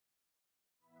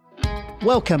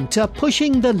Welcome to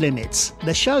Pushing the Limits,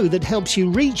 the show that helps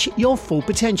you reach your full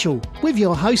potential, with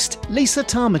your host, Lisa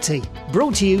Tamati.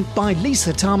 Brought to you by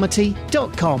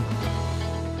lisatamati.com.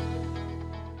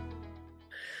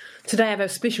 Today I have a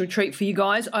special treat for you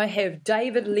guys. I have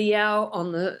David Liao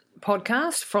on the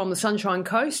podcast from the Sunshine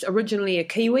Coast, originally a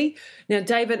Kiwi. Now,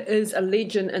 David is a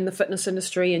legend in the fitness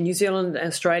industry in New Zealand,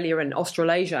 Australia and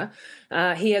Australasia.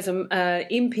 He has an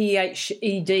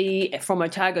MPhD from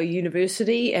Otago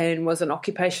University and was an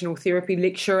occupational therapy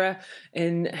lecturer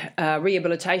in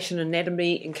rehabilitation,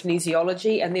 anatomy and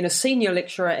kinesiology, and then a senior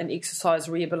lecturer in exercise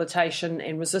rehabilitation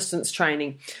and resistance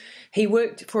training. He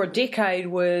worked for a decade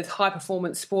with High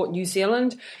Performance Sport New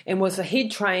Zealand and was the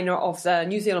head trainer of the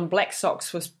New Zealand Black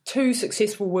Sox with 2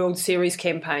 successful World Series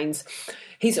campaigns.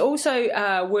 He's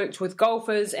also worked with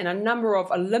golfers and a number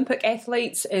of Olympic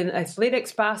athletes in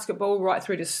athletics, basketball, right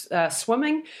through to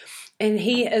swimming. And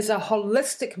he is a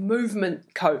holistic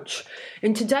movement coach.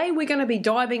 And today we're going to be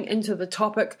diving into the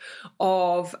topic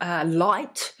of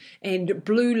light and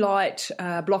blue light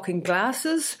blocking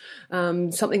glasses,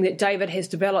 something that David has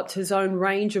developed his own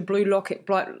range of blue light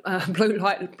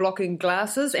blocking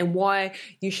glasses and why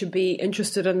you should be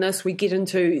interested in this. We get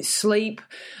into sleep,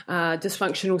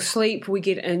 dysfunctional sleep. We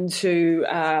get into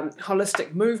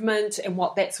holistic movement and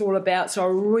what that's all about. So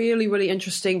a really, really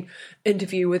interesting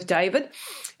interview with David.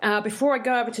 Before I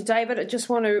go over to David, I just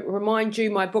want to remind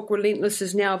you my book Relentless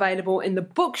is now available in the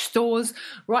bookstores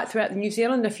right throughout New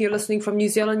Zealand. If you're listening from New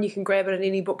Zealand, you can grab it at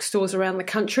any bookstores around the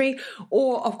country.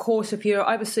 Or, of course, if you're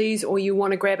overseas or you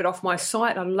want to grab it off my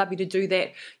site, I'd love you to do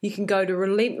that. You can go to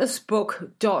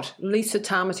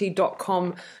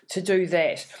relentlessbook.lisatamati.com to do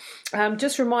that.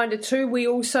 Just a reminder too, we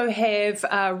also have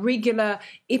regular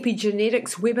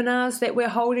epigenetics webinars that we're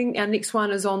holding. Our next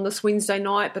one is on this Wednesday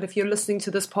night, but if you're listening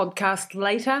to this podcast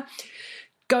later,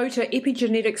 go to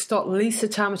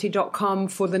epigenetics.lisatamati.com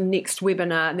for the next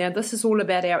webinar. Now, this is all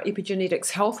about our epigenetics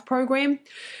health program,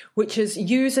 which is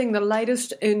using the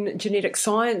latest in genetic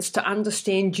science to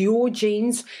understand your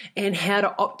genes and how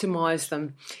to optimize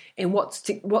them and what's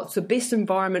the best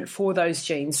environment for those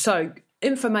genes. So,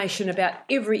 information about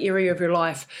every area of your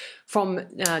life, from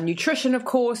nutrition, of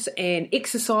course, and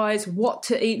exercise, what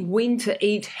to eat, when to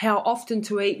eat, how often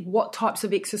to eat, what types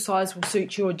of exercise will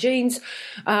suit your genes,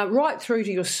 right through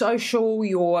to your social,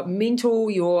 your mental,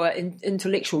 your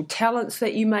intellectual talents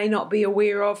that you may not be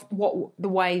aware of, the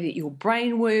way that your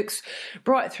brain works,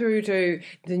 right through to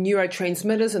the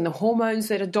neurotransmitters and the hormones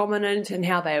that are dominant and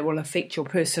how they will affect your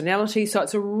personality. So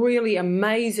it's a really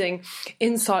amazing,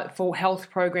 insightful health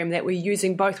program that we're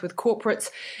using both with corporates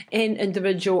and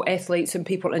individual athletes and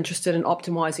people interested in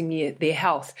optimizing their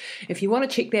health. If you want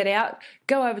to check that out,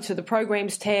 go over to the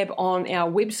programs tab on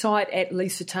our website at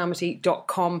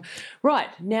lisatamati.com. Right,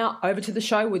 now over to the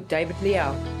show with David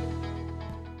Liao.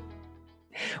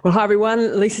 Well, hi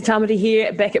everyone, Lisa Tamati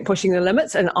here, back at Pushing the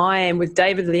Limits, and I am with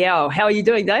David Liao. How are you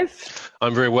doing, Dave?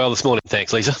 I'm very well this morning,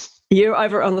 thanks, Lisa. You're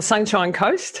over on the Sunshine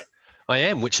Coast? I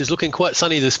am, which is looking quite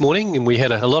sunny this morning, and we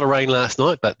had a lot of rain last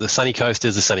night, but the sunny coast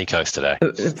is the sunny coast today.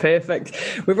 Perfect.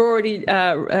 We've already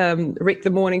wrecked the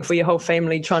morning for your whole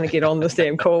family trying to get on this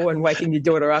damn call and waking your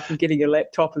daughter up and getting your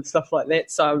laptop and stuff like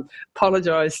that. So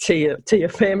apologise to your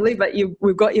family, but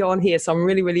we've got you on here, so I'm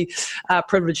really, really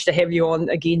privileged to have you on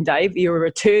again, Dave. You're a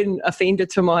return offender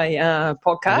to my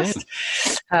podcast.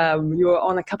 You were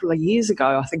on a couple of years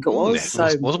ago, I think it was.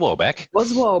 Was a while back.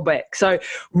 Was a while back. So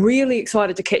really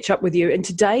excited to catch up with you. And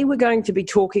today we're going to be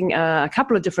talking a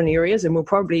couple of different areas, and we'll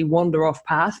probably wander off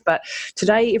path. But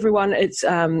today, everyone, it's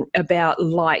about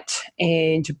light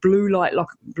and blue light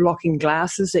blocking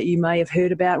glasses that you may have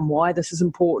heard about and why this is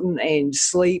important, and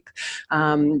sleep.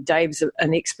 Dave's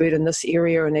an expert in this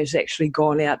area and has actually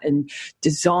gone out and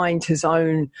designed his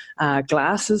own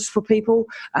glasses for people.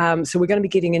 So we're going to be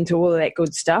getting into all of that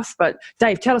good stuff. But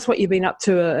Dave, tell us what you've been up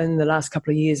to in the last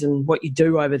couple of years and what you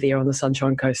do over there on the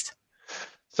Sunshine Coast.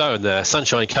 So in the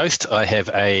Sunshine Coast, I have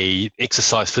a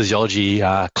exercise physiology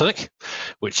clinic,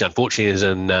 which unfortunately is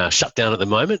in shutdown at the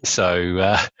moment.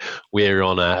 So we're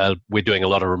doing a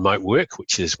lot of remote work,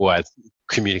 which is why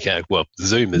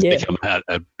Zoom has become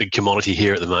a big commodity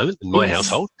here at the moment in my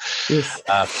household. Yes.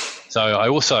 So I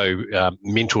also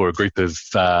mentor a group of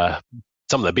some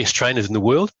of the best trainers in the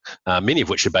world, many of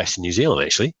which are based in New Zealand,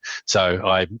 actually. So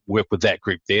I work with that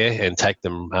group there and take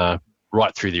them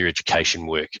right through their education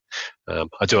work.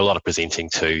 I do a lot of presenting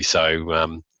too,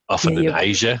 so often in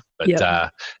Asia,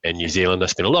 but in New Zealand. I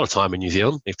spent a lot of time in New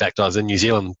Zealand. In fact, I was in New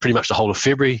Zealand pretty much the whole of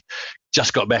February,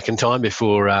 just got back in time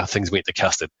before things went to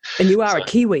custard. And you are a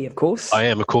Kiwi, of course. I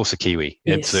am, of course, a Kiwi,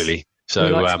 absolutely. So,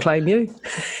 we like to claim you.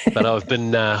 But I've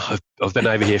been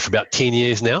over here for about 10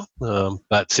 years now.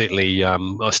 But certainly,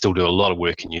 I still do a lot of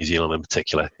work in New Zealand in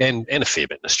particular, and a fair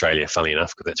bit in Australia, funnily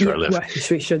enough, because that's where I live. Well,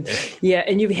 yes, we should. Yeah,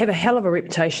 and you have a hell of a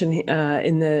reputation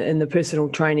in the personal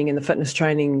training and the fitness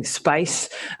training space.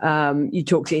 You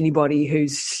talk to anybody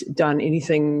who's done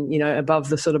anything, above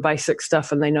the sort of basic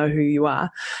stuff, and they know who you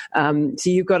are. So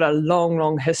you've got a long,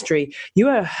 long history. You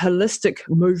are a holistic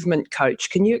movement coach.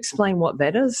 Can you explain what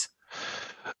that is?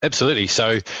 Absolutely.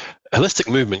 So,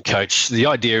 holistic movement coach, the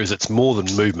idea is it's more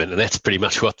than movement, and that's pretty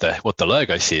much what the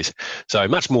logo says. So,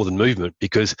 much more than movement,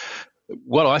 because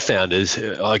what I found is,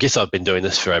 I guess I've been doing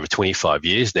this for over 25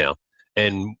 years now,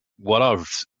 and what I've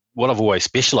always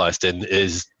specialised in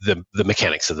is the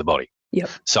mechanics of the body. Yep.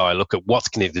 So I look at what's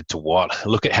connected to what,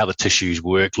 look at how the tissues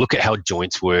work, look at how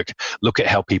joints work, look at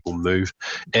how people move,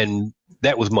 and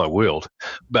that was my world.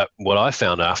 But what I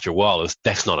found after a while is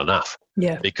that's not enough.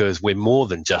 Yeah. Because we're more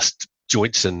than just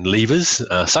joints and levers,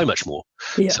 so much more.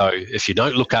 Yeah. So if you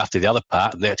don't look after the other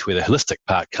part, and that's where the holistic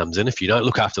part comes in, if you don't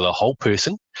look after the whole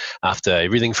person, after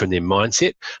everything from their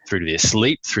mindset through to their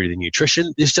sleep, through to their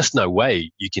nutrition, there's just no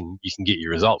way you can get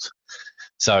your results.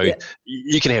 So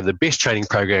you can have the best training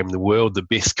program in the world, the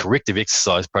best corrective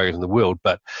exercise program in the world,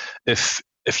 but if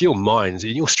your mind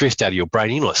and you're stressed out of your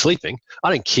brain, you're not sleeping, I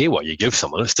don't care what you give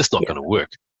someone, it's just not going to work.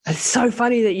 It's so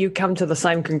funny that you come to the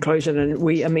same conclusion, and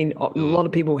a lot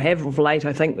of people have of late,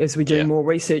 I think, as we do more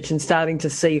research and starting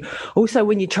to see also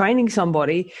when you're training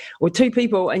somebody or two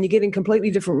people and you're getting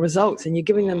completely different results and you're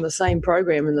giving them the same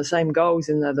program and the same goals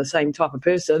and they're the same type of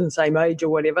person, the same age or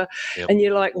whatever, and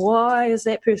you're like, why is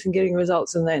that person getting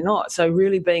results and they're not? So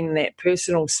really being in that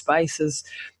personal space is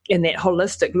in that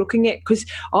holistic looking at, because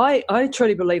I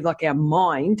truly believe like our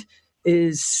mind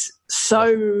is so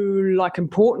like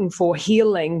important for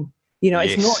healing.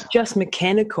 It's not just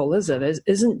mechanical, is it? It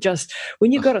isn't just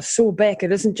when you've got a sore back,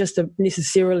 it isn't just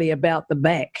necessarily about the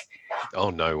back. Oh,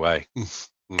 no way.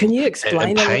 Can you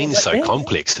explain? And pain's so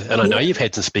complex. And I know you've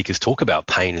had some speakers talk about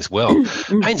pain as well.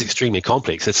 Pain's extremely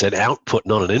complex. It's an output,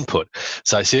 not an input.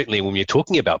 So certainly when you're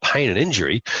talking about pain and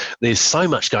injury, there's so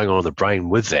much going on in the brain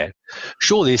with that.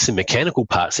 Sure, there's some mechanical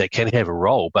parts that can have a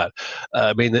role, but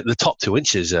the top 2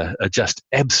 inches are just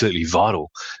absolutely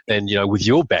vital. And, with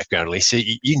your background, Lisa,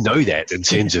 you know that in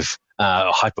terms of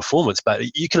high performance,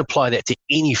 but you can apply that to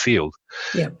any field.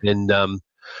 Yeah. And,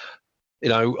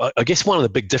 I guess one of the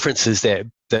big differences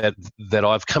that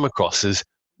I've come across is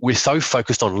we're so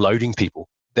focused on loading people.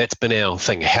 That's been our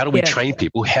thing. How do we train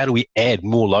people? How do we add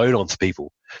more load onto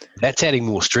people? That's adding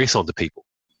more stress onto people.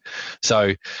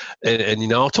 So,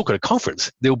 and I'll talk at a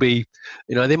conference. There'll be,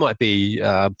 there might be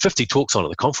 50 talks on at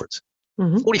the conference.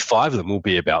 45 of them will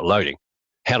be about loading.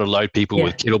 How to load people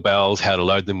with kettlebells, how to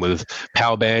load them with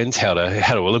power bands, how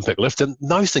to Olympic lift. And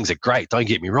those things are great, don't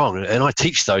get me wrong. And I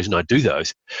teach those and I do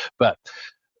those. But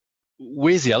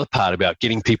where's the other part about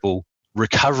getting people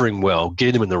recovering well,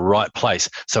 getting them in the right place?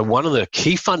 So one of the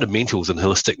key fundamentals in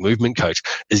holistic movement coach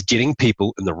is getting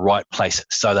people in the right place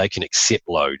so they can accept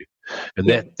load.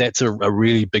 And that's a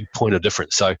really big point of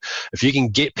difference. So if you can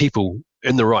get people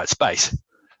in the right space,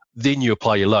 then you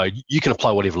apply your load. You can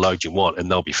apply whatever load you want and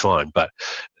they'll be fine. But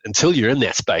until you're in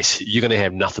that space, you're going to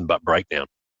have nothing but breakdown.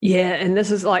 Yeah, and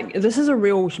this is a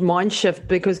real mind shift,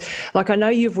 because I know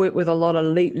you've worked with a lot of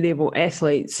elite level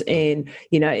athletes, and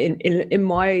in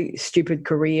my stupid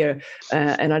career,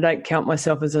 and I don't count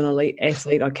myself as an elite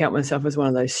athlete, I count myself as one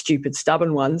of those stupid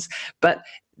stubborn ones, but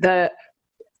I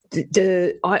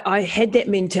had that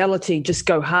mentality, just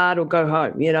go hard or go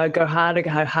home, go harder,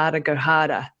 go harder, go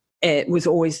harder. It was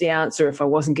always the answer. If I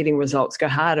wasn't getting results, go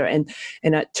harder. And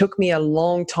it took me a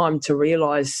long time to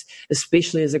realize,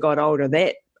 especially as I got older,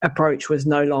 that approach was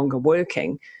no longer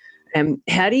working.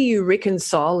 How do you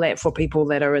reconcile that for people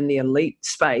that are in the elite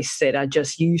space that are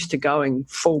just used to going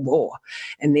full bore,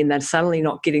 and then they're suddenly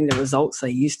not getting the results they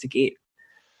used to get?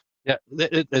 Yeah,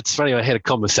 it's funny. I had a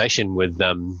conversation with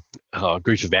a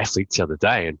group of athletes the other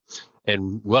day,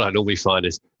 and what I normally find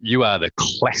is you are the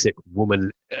classic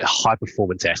woman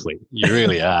high-performance athlete. You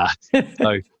really are.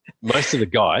 So most of the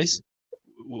guys,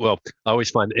 I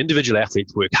always find individual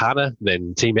athletes work harder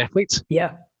than team athletes.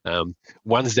 Yeah.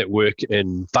 Ones that work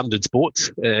in funded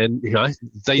sports, and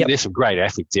there's some great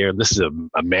athletes there, and this is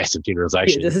a massive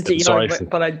generalisation. Sorry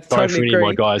for any of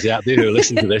my guys out there who are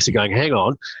listening to this are going, hang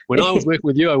on, when I was working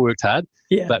with you, I worked hard.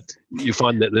 Yeah. But you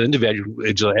find that the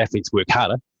individual athletes work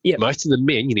harder. Yep. Most of the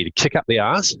men, you need to kick up their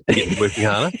ass to get them working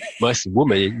harder. Most of the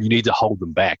women, you need to hold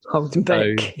them back.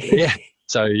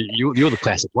 So you're the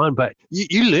classic one, but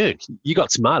you learned. You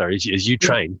got smarter as you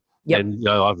trained. Yep. And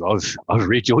I've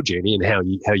read your journey and how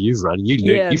you've run.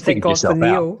 You thank God for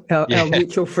Neil, our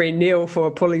mutual friend Neil, for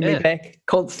pulling me back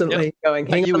constantly, going.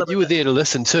 You were there to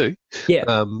listen too.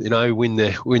 Yeah. When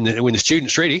the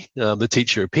student's ready, the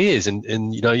teacher appears,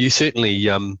 and you certainly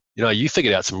you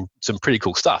figured out some pretty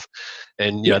cool stuff,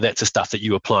 and that's the stuff that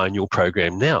you apply in your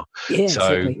program now. Yeah.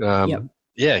 So exactly.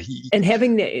 yeah. And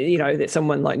having that, that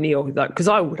someone like Neil, because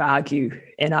I would argue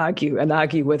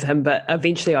with him, but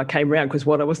eventually I came around because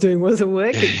what I was doing wasn't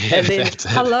working. And then,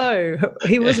 hello,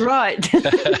 he was right.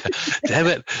 Damn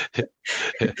it.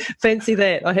 Fancy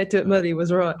that. I had to admit he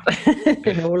was right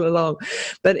all along.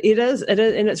 But it is, and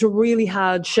it's a really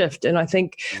hard shift. And I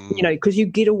think, because you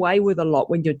get away with a lot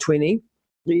when you're 20.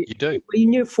 You do.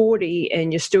 When you're 40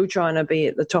 and you're still trying to be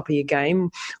at the top of your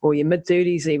game, or your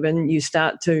mid-30s even, you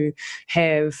start to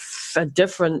have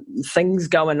different things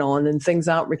going on, and things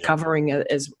aren't recovering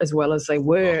as well as they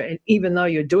were. And even though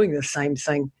you're doing the same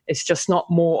thing, it's just not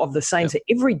more of the same. So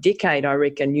every decade, I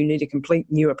reckon, you need a complete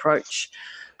new approach.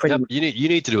 You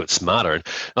need to do it smarter. And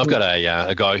I've got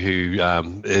a guy who he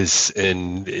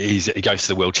goes to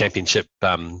the World Championship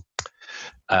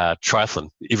triathlon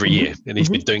every year, and he's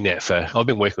been doing that I've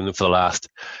been working with him for the last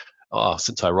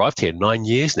since I arrived here 9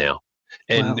 years now,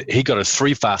 and he got his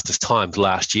 3 fastest times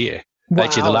last year. Wow.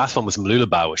 Actually, the last one was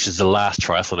Mooloolaba, which is the last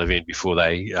triathlon event before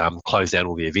they closed down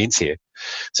all the events here.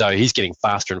 So he's getting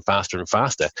faster and faster and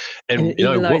faster, and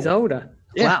even though he's older.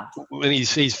 Yeah, wow. And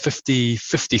he's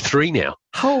 53 now.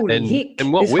 Holy heck!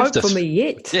 And what there's hope for me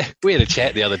yet. Yeah, we had a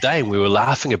chat the other day and we were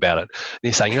laughing about it. And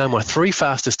he's saying, my 3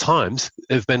 fastest times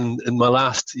have been in my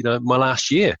last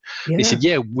year. Yeah. He said,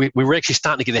 we're actually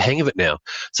starting to get the hang of it now.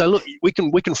 So look, we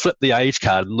can flip the age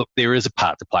card and look, there is a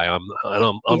part to play.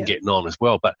 I'm getting on as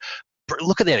well, but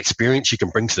look at that experience you can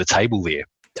bring to the table there.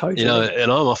 Totally.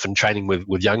 And I'm often training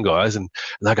with young guys, and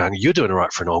they're going, "You're doing all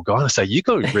right for an old guy." And I say, "You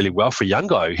got really well for a young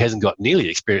guy who hasn't got nearly the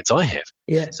experience I have."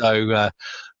 Yeah. So,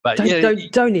 but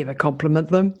don't ever compliment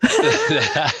them.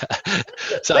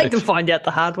 So they can find out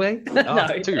the hard way. No,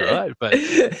 too right. But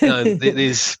it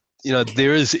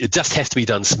just has to be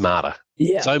done smarter.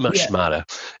 Yeah. So much smarter.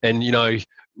 And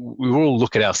we all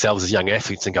look at ourselves as young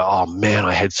athletes and go, "Oh man,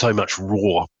 I had so much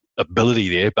raw ability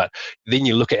there," but then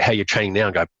you look at how you're training now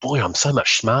and go, boy, I'm so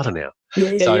much smarter now.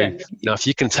 If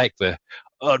you can take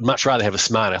I'd much rather have a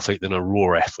smart athlete than a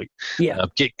raw athlete.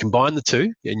 Combine the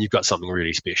two and you've got something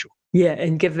really special. Yeah,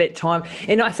 and give that time.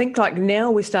 And I think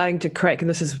now we're starting to crack, and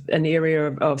this is an area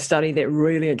of study that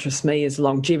really interests me, is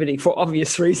longevity, for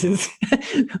obvious reasons.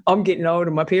 I'm getting old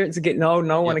and my parents are getting old,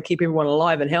 and I want to keep everyone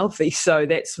alive and healthy. So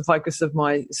that's the focus of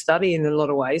my study in a lot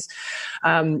of ways.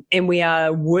 And we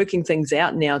are working things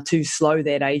out now to slow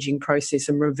that aging process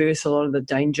and reverse a lot of the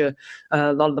danger,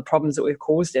 a lot of the problems that we've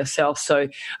caused ourselves. So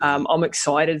I'm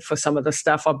excited for some of the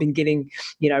stuff I've been getting,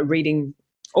 reading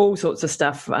all sorts of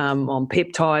stuff on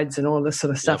peptides and all this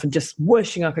sort of stuff, and just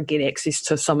wishing I could get access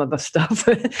to some of the stuff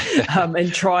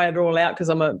and try it all out, because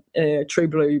I'm a true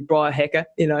blue biohacker,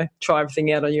 try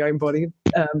everything out on your own body,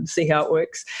 see how it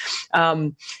works.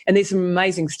 And there's some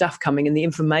amazing stuff coming, and the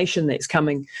information that's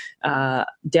coming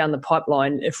down the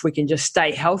pipeline, if we can just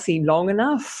stay healthy long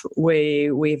enough,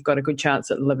 we've got a good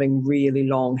chance at living really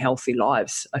long, healthy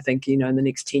lives. I think, in the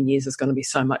next 10 years, there's going to be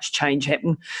so much change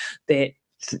happen that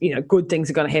good things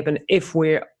are going to happen if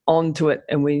we're onto it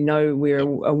and we're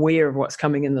aware of what's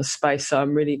coming in this space. So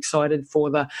I'm really excited for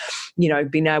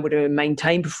being able to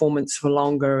maintain performance for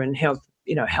longer and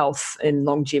health and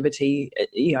longevity,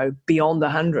 beyond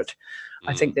 100.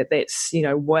 I think that's,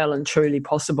 well and truly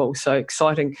possible. So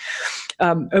exciting.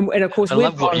 And of course, I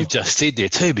love what you've just said there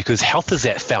too, because health is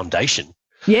that foundation.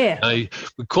 Yeah. We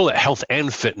call it health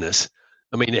and fitness.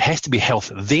 I mean, it has to be health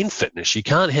then fitness. You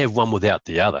can't have one without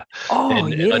the other.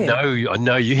 And I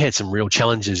know you had some real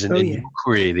challenges in your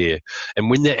career there. And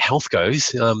when that health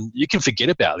goes, you can forget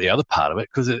about the other part of it,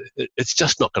 because it's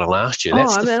just not going to last you.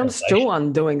 I'm still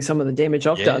undoing some of the damage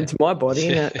I've done to my body.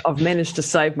 And I've managed to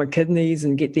save my kidneys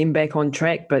and get them back on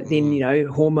track. But then,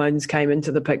 hormones came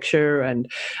into the picture,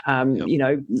 and,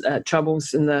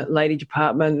 troubles in the lady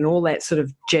department and all that sort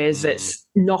of jazz that's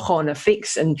knock-on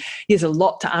effects. And there's a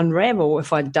lot to unravel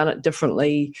if I'd done it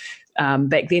differently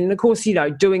back then. And of course,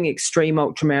 doing extreme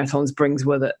ultramarathons brings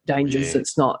with it dangers.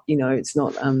 It's not,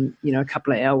 a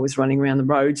couple of hours running around the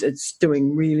roads. It's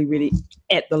doing really, really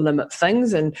at the limit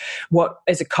things. And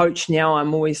as a coach now,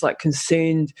 I'm always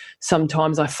concerned.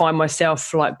 Sometimes I find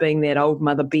myself being that old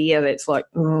mother bear that's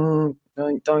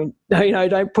don't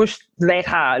push that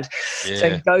hard.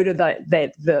 So go to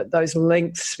those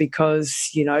lengths,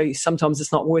 because sometimes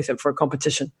it's not worth it for a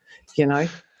competition.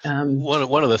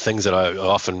 One of the things that I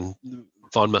often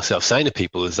find myself saying to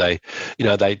people is they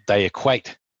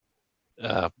equate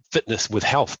fitness with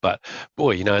health, but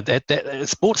boy, that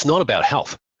sport's not about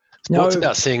health. Sport's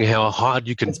about seeing how hard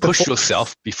you can push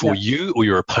yourself before you or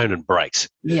your opponent breaks.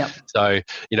 Yeah. So,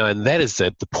 and that is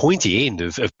the pointy end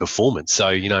of performance. So,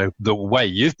 the way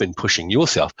you've been pushing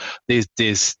yourself,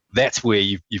 that's where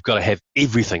you've got to have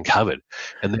everything covered.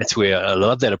 And that's where I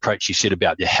love that approach you said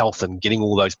about your health and getting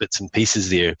all those bits and pieces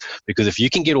there. Because if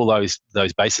you can get all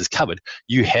those bases covered,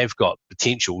 you have got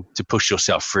potential to push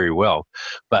yourself very well.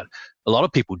 But a lot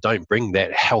of people don't bring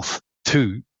that health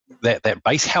to that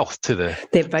base health to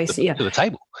the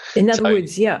table. In other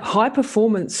words, high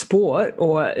performance sport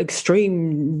or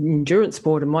extreme endurance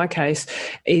sport in my case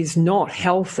is not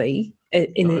healthy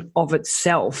in of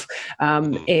itself.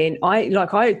 And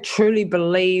I truly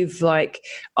believe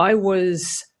I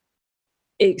was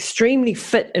extremely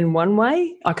fit in one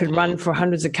way. I could run for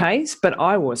hundreds of Ks, but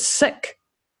I was sick.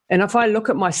 And if I look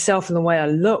at myself and the way I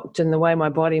looked and the way my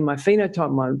body, my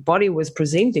phenotype, my body was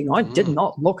presenting, I did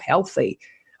not look healthy.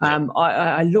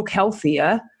 I look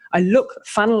healthier. I look,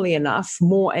 funnily enough,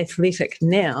 more athletic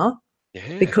now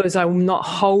because I'm not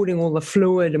holding all the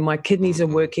fluid and my kidneys are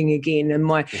working again.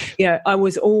 And I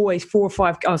was always 4 or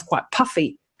 5, I was quite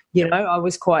puffy. I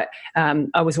was quite,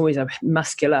 I was always a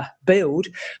muscular build,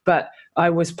 but I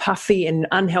was puffy and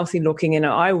unhealthy looking. And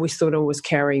I always thought I was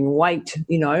carrying weight,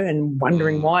 and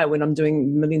wondering why when I'm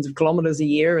doing millions of kilometers a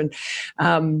year. And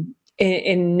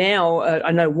now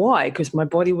I know why, because my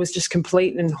body was just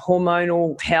complete in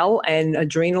hormonal hell and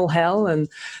adrenal hell.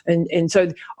 And so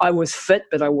I was fit,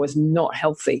 but I was not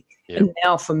healthy. Yeah. And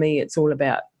now for me, it's all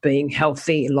about being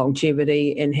healthy,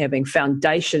 longevity, and having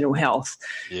foundational health.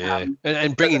 Yeah,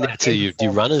 and bringing that to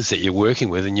your runners that you're working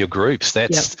with in your groups.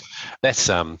 That's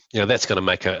going to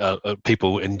make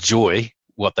people enjoy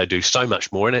what they do so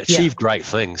much more and achieve great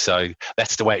things. So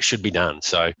that's the way it should be done.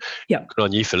 So good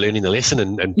on you for learning the lesson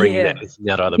and bringing that lesson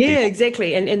out to other people. Yeah,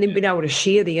 exactly. And then being able to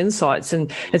share the insights.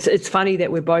 And it's funny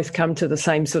that we both come to the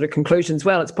same sort of conclusions.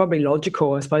 Well, it's probably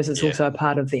logical. I suppose it's also a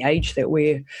part of the age that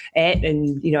we're at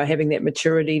and, having that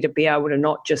maturity to be able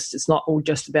to it's not all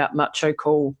just about macho,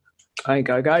 cool,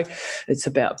 go. It's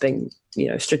about being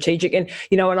strategic. And,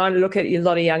 when I look at a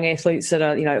lot of young athletes that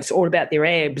are, it's all about their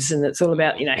abs and it's all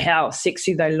about, how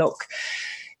sexy they look.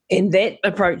 And that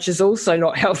approach is also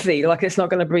not healthy. It's not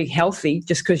going to be healthy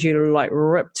just because you're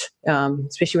ripped,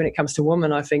 especially when it comes to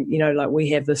women. I think, we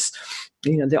have this,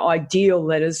 the ideal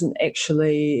that isn't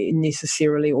actually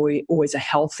necessarily always a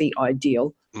healthy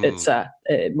ideal. It's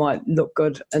it might look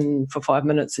good for 5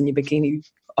 minutes in your bikini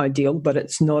ideal, but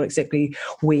it's not exactly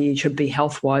where you should be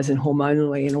health-wise and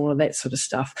hormonally and all of that sort of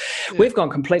stuff. Yeah. We've gone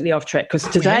completely off track because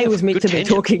today was meant to be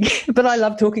talking, but I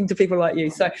love talking to people like you.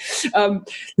 So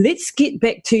let's get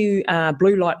back to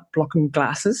blue light blocking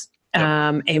glasses.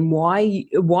 And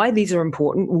why these are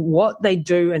important, what they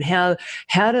do, and how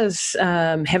does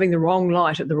having the wrong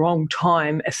light at the wrong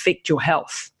time affect your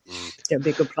health? That would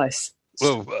be a good place.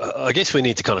 Well, I guess we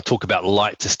need to kind of talk about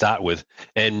light to start with.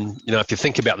 And, if you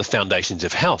think about the foundations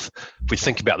of health, if we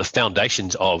think about the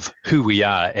foundations of who we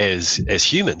are as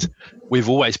humans, we've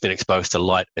always been exposed to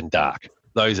light and dark.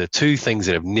 Those are two things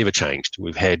that have never changed.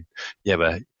 And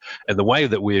the way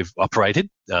that we've operated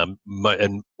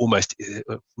in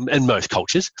most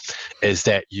cultures is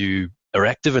that you are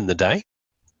active in the day.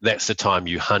 That's the time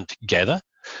you hunt, gather.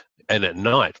 And at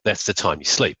night, that's the time you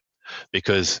sleep.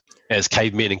 Because as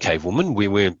cavemen and cavewomen, we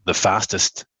weren't the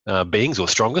fastest beings or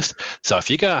strongest. So if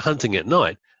you go hunting at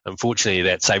night, unfortunately,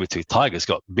 that saber-toothed tiger's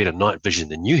got better night vision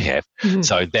than you have. Mm-hmm.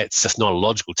 So that's just not a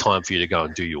logical time for you to go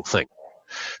and do your thing.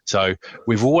 So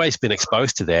we've always been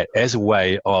exposed to that as a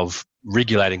way of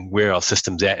regulating where our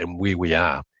system's at and where we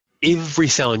are. Every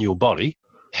cell in your body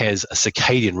has a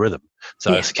circadian rhythm.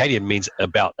 So circadian means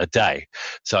about a day.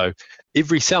 So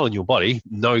every cell in your body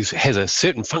has a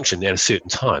certain function at a certain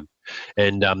time.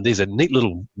 And there's a neat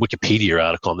little Wikipedia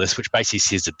article on this, which basically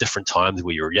says the different times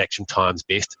where your reaction time's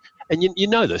best. And you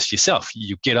know this yourself.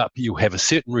 You get up, you'll have a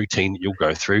certain routine that you'll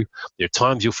go through. There are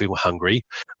times you'll feel hungry.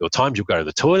 There are times you'll go to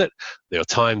the toilet. There are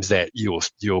times that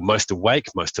you're most awake,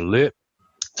 most alert,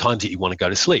 times that you want to go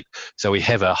to sleep. So we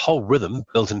have a whole rhythm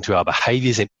built into our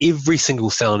behaviors, and every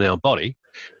single cell in our body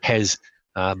has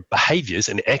behaviors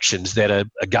and actions that are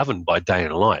governed by day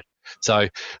and night. So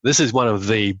this is one of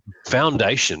the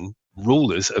foundation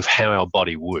rulers of how our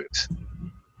body works.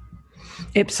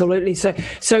 Absolutely. So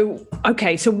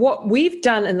what we've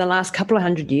done in the last couple of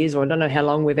 100 years, or I don't know how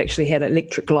long we've actually had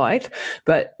electric light,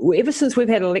 but ever since we've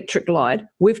had electric light,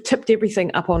 we've tipped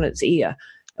everything up on its ear.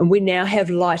 and we now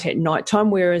have light at nighttime,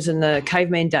 whereas in the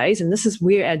caveman days, and this is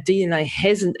where our DNA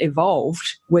hasn't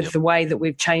evolved with the way that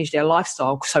we've changed our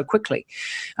lifestyle so quickly.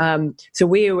 So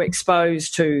we were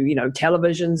exposed to,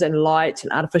 televisions and light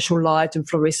and artificial light and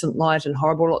fluorescent light and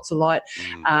horrible lots of light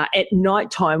at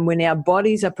nighttime, when our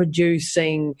bodies are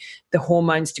producing the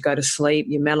hormones to go to sleep,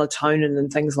 your melatonin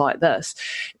and things like this.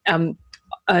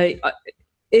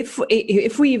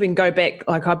 If we even go back,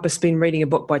 like I've just been reading a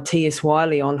book by T.S.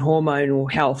 Wiley on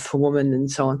hormonal health for women and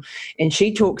so on, and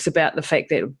she talks about the fact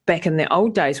that back in the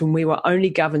old days when we were only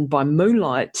governed by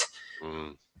moonlight,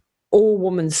 all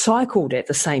women cycled at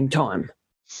the same time.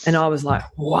 And I was like,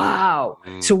 wow.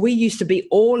 So we used to be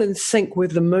all in sync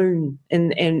with the moon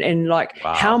and like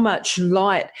how much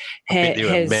light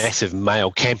there were massive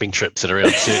male camping trips at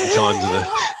around certain times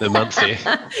of the month there.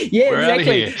 Yeah,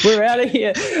 exactly. We're out of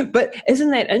here. But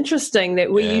isn't that interesting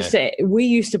that we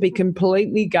used to be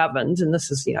completely governed, and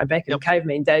this is, back in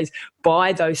caveman days,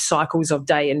 by those cycles of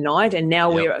day and night, and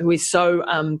now we're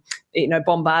so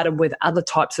bombarded with other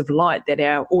types of light that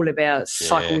all of our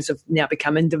cycles have now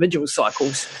become individual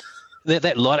cycles.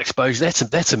 That light exposure,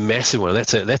 that's a massive one.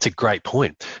 That's a great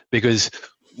point, because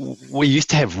we used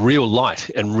to have real light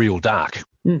and real dark.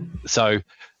 So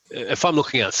if I'm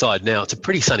looking outside now, it's a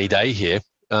pretty sunny day here.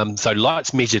 So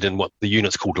light's measured in what the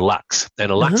unit's called lux,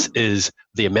 and a lux is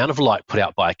the amount of light put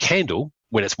out by a candle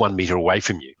when it's 1 meter away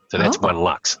from you. So that's 1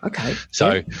 lux. Okay.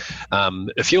 So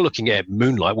if you're looking at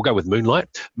moonlight, we'll go with moonlight.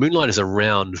 Moonlight is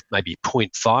around maybe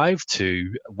 0.5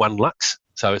 to 1 lux.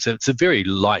 So it's a very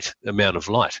light amount of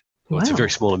light. Wow. It's a very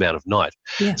small amount of night.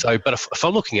 Yeah. So, but if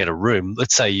I'm looking at a room,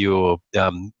 let's say you're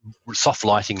soft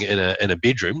lighting in a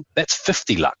bedroom, that's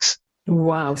 50 lux.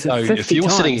 Wow. So 50 if you're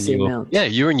sitting in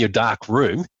you're in your dark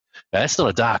room, that's not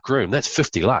a dark room. That's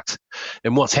 50 lux.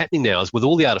 And what's happening now is with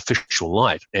all the artificial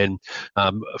light, and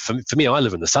for me, I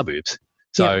live in the suburbs.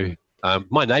 So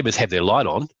my neighbours have their light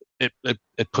on.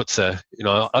 It puts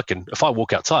if I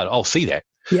walk outside, I'll see that.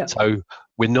 Yeah. So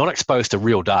we're not exposed to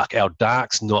real dark. Our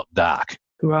dark's not dark.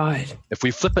 Right. If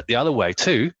we flip it the other way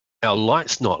too, our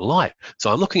light's not light.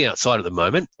 So I'm looking outside at the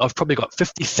moment. I've probably got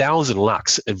 50,000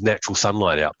 lux of natural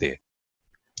sunlight out there.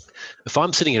 If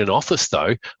I'm sitting in an office,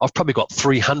 though, I've probably got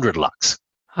 300 lux.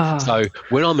 So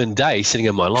when I'm in day sitting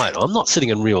in my light, I'm not sitting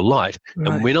in real light.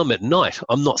 Right. And when I'm at night,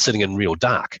 I'm not sitting in real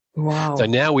dark. Wow. So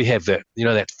now we have that,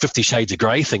 that 50 Shades of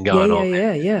Grey thing going on.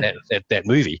 Yeah. That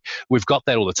movie. We've got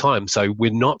that all the time. So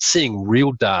we're not seeing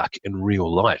real dark and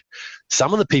real light.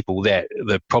 Some of the people that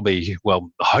probably,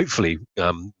 hopefully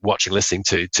watching, listening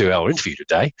to our interview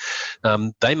today,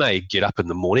 they may get up in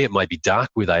the morning. It may be dark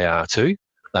where they are too.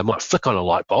 They might flick on a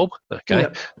light bulb. Okay,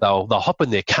 they'll hop in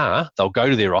their car. They'll go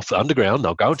to their office underground.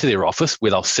 They'll go into their office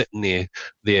where they'll sit in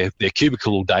their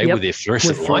cubicle all day with their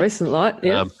fluorescent light.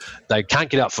 They can't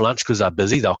get out for lunch because they're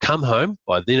busy. They'll come home.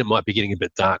 By then it might be getting a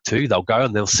bit dark too. They'll go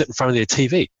and they'll sit in front of their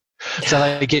TV. So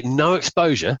they get no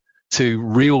exposure to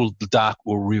real dark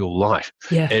or real light.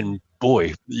 Yeah. And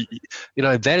boy,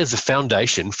 that is the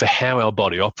foundation for how our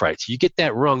body operates. You get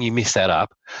that wrong, you mess that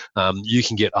up, you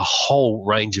can get a whole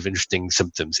range of interesting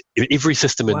symptoms. Every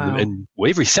system and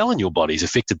every cell in your body is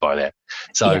affected by that.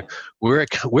 So where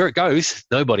it goes,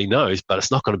 nobody knows, but it's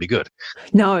not going to be good.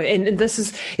 No, and this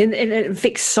is, and it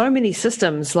affects so many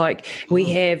systems. Like we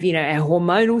have, our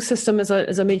hormonal system, as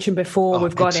I mentioned before.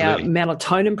 We've got our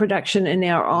melatonin production in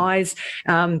our eyes,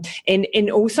 and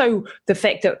also the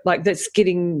fact that that's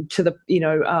getting to the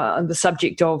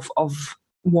subject of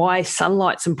why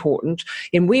sunlight's important.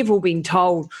 And we've all been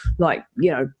told, don't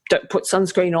put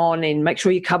sunscreen on and make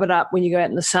sure you're covered up when you go out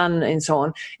in the sun and so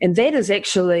on. And that is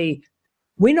actually,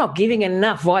 we're not getting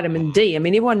enough vitamin D. I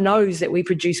mean, everyone knows that we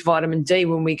produce vitamin D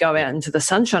when we go out into the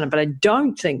sunshine, but I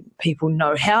don't think people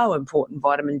know how important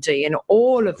vitamin D and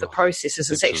all of the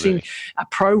processes is. Actually a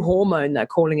pro-hormone, they're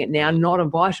calling it now, not a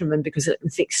vitamin, because it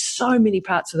affects so many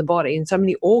parts of the body and so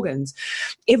many organs.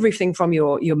 Everything from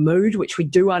your mood, which we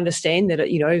do understand that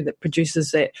it, that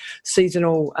produces that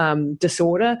seasonal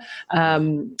disorder.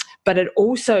 But it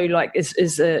also is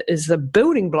the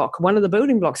building block, one of the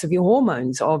building blocks of your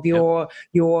hormones, of your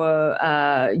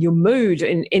mood,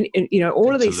 and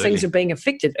all of these things are being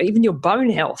affected. Even your bone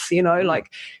health,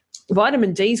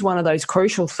 vitamin D is one of those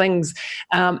crucial things,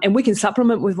 and we can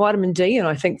supplement with vitamin D. And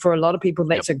I think for a lot of people,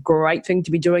 that's a great thing to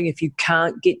be doing if you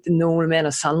can't get the normal amount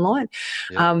of sunlight.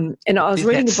 And I was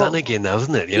reading about sun again, though,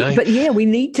 isn't it? But we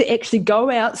need to actually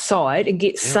go outside and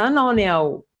get sun on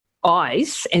our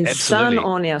eyes and sun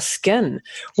on our skin.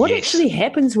 What actually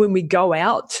happens when we go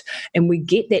out and we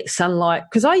get that sunlight.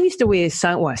 Because I used to wear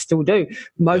I still do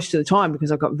most of the time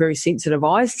because I've got very sensitive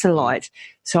eyes to light.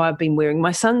 So I've been wearing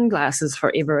my sunglasses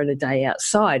forever and a day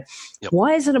outside. Yep.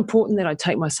 Why is it important that I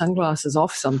take my sunglasses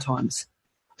off sometimes?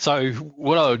 So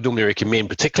what I would normally recommend,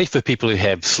 particularly for people who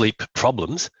have sleep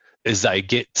problems, is they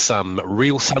get some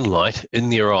real sunlight in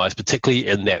their eyes, particularly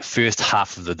in that first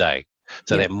half of the day.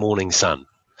 So that morning sun.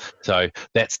 So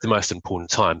that's the most important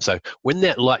time. So when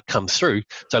that light comes through,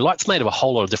 so light's made of a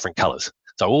whole lot of different colours.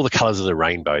 So all the colours of the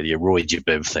rainbow, the Roy G.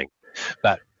 Biv thing.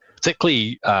 But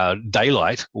particularly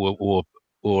daylight or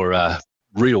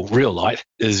real light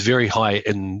is very high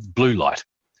in blue light.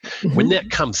 Mm-hmm. When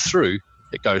that comes through,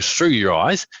 it goes through your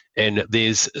eyes, and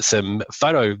there's some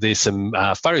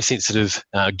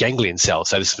photosensitive ganglion cells.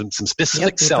 So there's some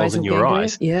specific cells in your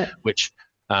eyes, which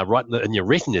right in your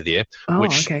retina there,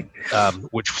 which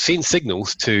send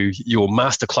signals to your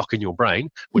master clock in your brain,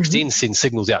 which then sends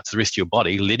signals out to the rest of your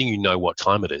body, letting you know what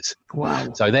time it is.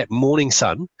 Wow! So that morning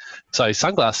sun. So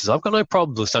sunglasses, I've got no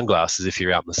problem with sunglasses if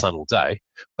you're out in the sun all day,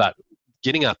 but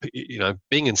getting up,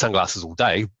 being in sunglasses all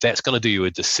day, that's going to do you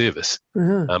a disservice.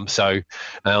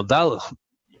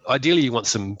 Ideally, you want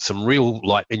some real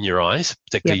light in your eyes.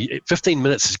 Particularly, 15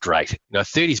 minutes is great.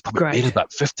 30 is probably better,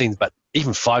 but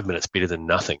even 5 minutes better than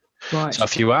nothing. Right. So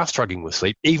if you are struggling with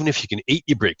sleep, even if you can eat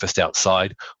your breakfast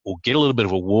outside or get a little bit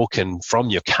of a walk in from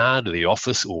your car to the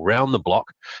office or around the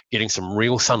block, getting some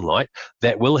real sunlight,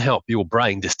 that will help your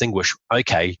brain distinguish,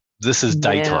 okay, this is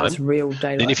daytime. It's real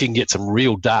daylight. Then if you can get some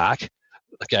real dark,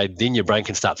 okay, then your brain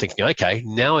can start thinking, okay,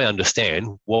 now I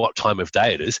understand what time of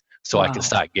day it is, so I can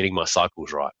start getting my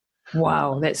cycles right.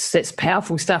 Wow, that's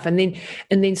powerful stuff, and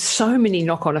then so many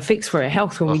knock-on effects for our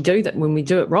health when we do that, when we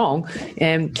do it wrong.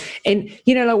 And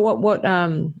what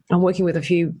I'm working with a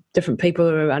few different people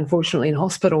who are unfortunately in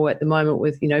hospital at the moment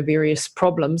with various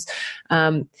problems.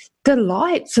 The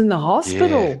lights in the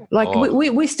hospital,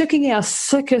 we're sticking our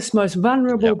sickest, most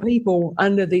vulnerable people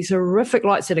under these horrific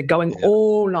lights that are going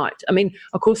all night. I mean,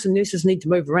 of course, the nurses need to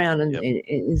move around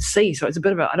and see, so it's a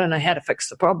bit of I don't know how to fix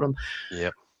the problem.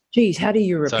 Yep. Geez, how do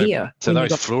you repair? So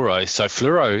those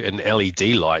fluoro and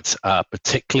LED lights are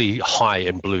particularly high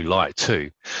in blue light too.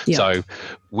 Yep. So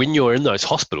when you're in those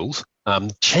hospitals,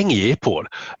 Changi Airport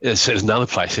is another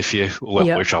place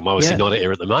which I'm obviously not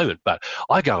here at the moment, but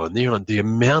I go in there and the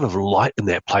amount of light in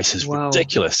that place is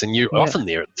ridiculous. And you're often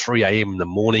there at 3 a.m. in the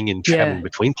morning and traveling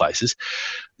between places.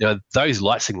 Those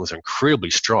light signals are incredibly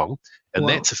strong. And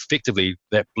that's effectively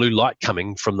that blue light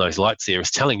coming from those lights there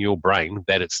is telling your brain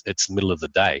that it's middle of the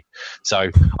day. So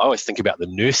I always think about the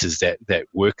nurses that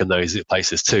work in those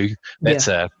places too. That's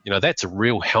a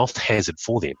real health hazard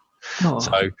for them.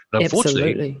 So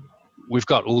unfortunately, we've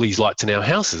got all these lights in our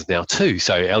houses now too.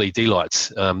 So LED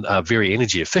lights are very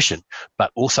energy efficient, but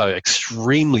also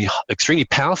extremely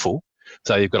powerful.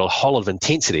 So you've got a whole lot of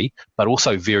intensity, but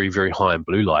also very, very high in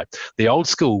blue light. The old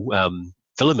school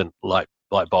filament light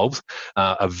bulbs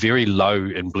are very low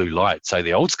in blue light. So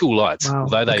the old school lights,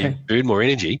 although they burn more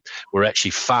energy, were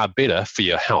actually far better for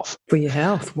your health. For your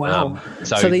health, wow.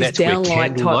 So these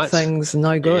downlight type things,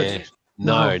 no good. Yeah.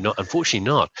 No, not unfortunately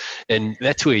not. And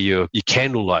that's where your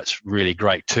candle light's really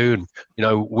great too.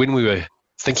 And when we were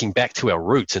thinking back to our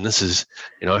roots, and this is,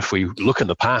 if we look in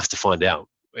the past to find out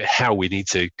how we need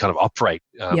to kind of operate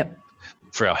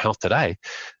for our health today,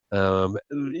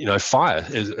 fire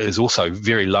is also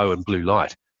very low in blue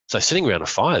light. So sitting around a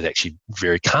fire is actually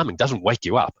very calming. Doesn't wake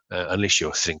you up unless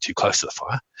you're sitting too close to the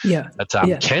fire. Yeah. But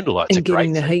candle lights are great.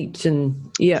 And getting the heat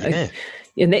and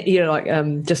and that,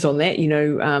 just on that,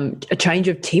 a change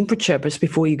of temperature just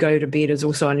before you go to bed is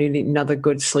also another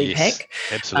good sleep hack.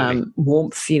 Absolutely.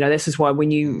 Warmth, this is why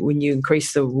when you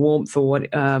increase the warmth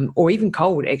or even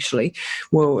cold actually,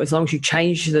 well, as long as you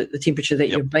change the temperature that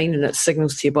you've been in, it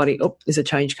signals to your body, there's a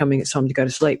change coming, it's time to go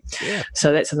to sleep. Yeah.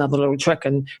 So that's another little trick,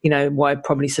 and why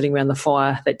probably sitting around the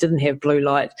fire that didn't have blue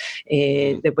light,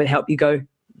 that would help you go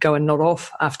and nod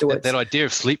off afterwards. That idea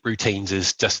of sleep routines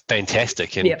is just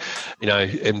fantastic, and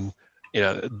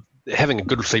having a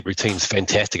good sleep routine is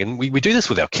fantastic. And we do this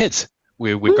with our kids.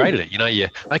 We're great at it.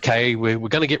 We're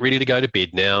going to get ready to go to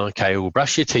bed now. Okay, we'll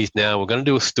brush your teeth now. We're going to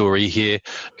do a story here.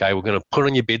 Okay, we're going to put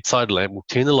on your bedside lamp. We'll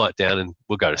turn the light down and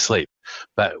we'll go to sleep.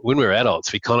 But when we're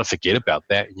adults, we kind of forget about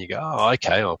that, and you go,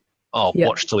 I'll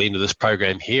watch till the end of this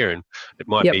program here, and it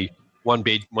might be one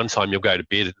time you'll go to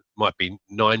bed. It might be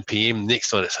 9 p.m. Next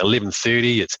time it's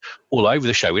 11:30. It's all over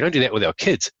the show. We don't do that with our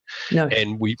kids. No.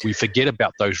 And we forget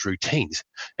about those routines.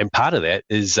 And part of that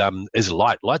is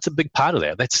light. Light's a big part of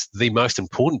that. That's the most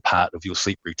important part of your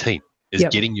sleep routine, is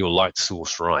getting your light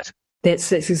source right.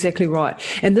 That's exactly right.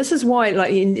 And this is why,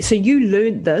 so you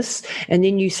learned this and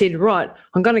then you said, right,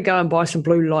 I'm going to go and buy some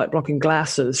blue light blocking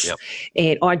glasses. Yep.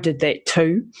 And I did that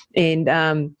too.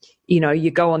 And,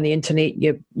 you go on the internet,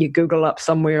 you Google up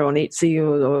somewhere on Etsy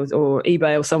or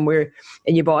eBay or somewhere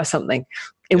and you buy something.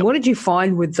 And Yep. What did you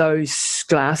find with those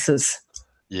glasses?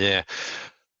 Yeah.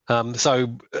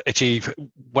 So actually,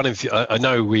 I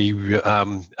know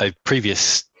a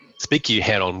previous speaker you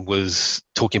had on was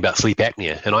talking about sleep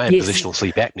apnea, and I have Yes. positional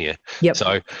sleep apnea. Yep.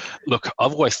 So, look,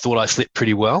 I've always thought I slept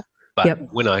pretty well, but Yep.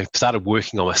 when I started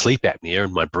working on my sleep apnea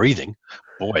and my breathing,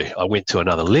 boy, I went to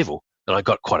another level, and I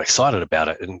got quite excited about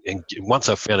it. And once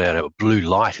I found out about blue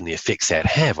light and the effects that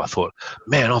have, I thought,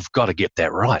 man, I've got to get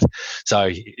that right. So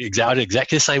I did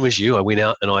exactly the same as you. I went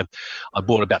out and I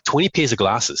bought about 20 pairs of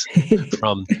glasses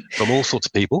from all sorts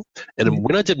of people. And then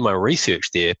when I did my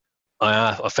research there,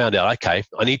 I found out, okay,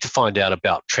 I need to find out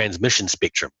about transmission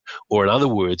spectrum, or in other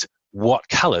words, what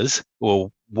colors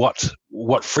or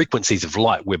what frequencies of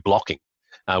light we're blocking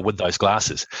with those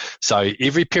glasses. So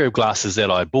every pair of glasses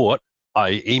that I bought,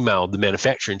 I emailed the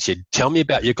manufacturer and said, tell me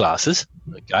about your glasses,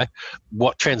 okay,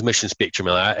 what transmission spectrum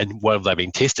are they, and what have they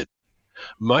been tested?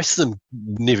 Most of them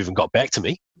never even got back to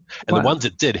me, and Wow. the ones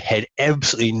that did had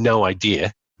absolutely no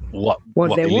idea what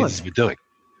the lenses were doing.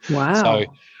 Wow. So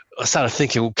I started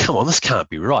thinking, well, come on, this can't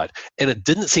be right. And it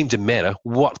didn't seem to matter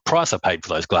what price I paid for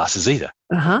those glasses either.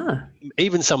 Uh-huh.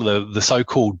 Even some of the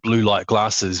so-called blue light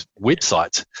glasses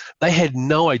websites, they had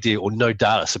no idea or no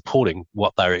data supporting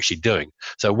what they were actually doing.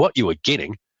 So what you were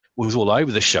getting was all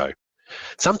over the show.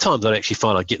 Sometimes I'd actually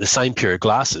find I'd get the same pair of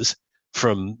glasses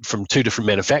from two different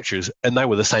manufacturers, and they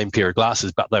were the same pair of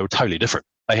glasses, but they were totally different.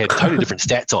 They had totally different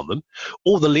stats on them.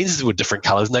 All the lenses were different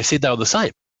colors, and they said they were the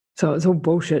same. So it's all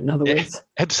bullshit, in other words.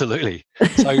 Absolutely.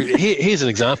 So here's an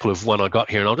example of one I got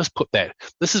here, and I'll just put that.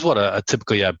 This is what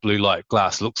typically a blue light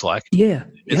glass looks like. Yeah.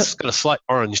 It's got a slight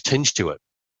orange tinge to it,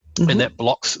 Mhm. and that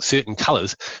blocks certain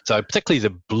colours. So particularly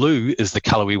the blue is the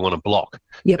colour we want to block.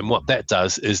 Yep. And what that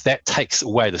does is that takes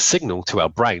away the signal to our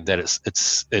brain that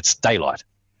it's daylight.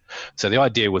 So the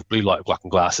idea with blue light blocking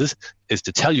glasses is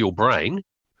to tell your brain,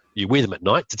 you wear them at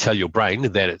night to tell your brain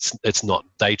that it's not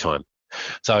daytime.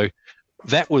 So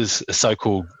that was a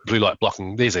so-called blue light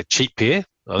blocking. There's a cheap pair.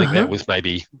 I think that was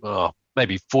maybe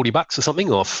 $40 or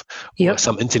something off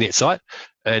some internet site,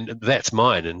 and that's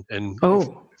mine. And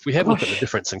if we have a look at the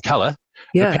difference in colour,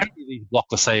 apparently these block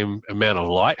the same amount of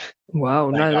light.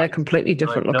 Wow, they're completely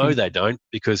different looking. No, they don't,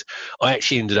 because I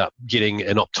actually ended up getting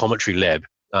an optometry lab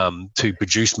to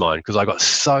produce mine because I got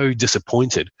so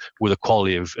disappointed with the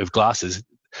quality of glasses.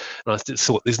 And I just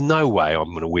thought, there's no way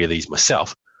I'm going to wear these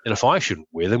myself. And if I shouldn't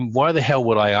wear them, why the hell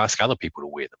would I ask other people to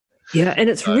wear them? Yeah, and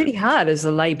it's really hard as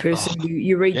a lay person.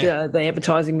 You read the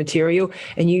advertising material,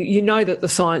 and you know that the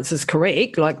science is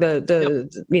correct, like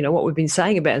what we've been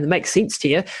saying about it, and it makes sense to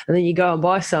you. And then you go and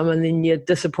buy some, and then you're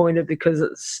disappointed because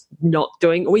it's not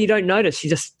doing. Or you don't notice. You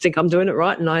just think I'm doing it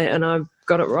right, and I've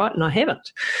got it right, and I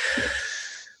haven't.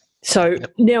 So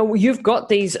now you've got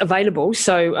these available.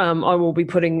 So I will be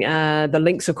putting the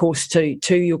links, of course,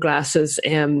 to your glasses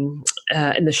in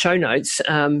the show notes.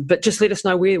 But just let us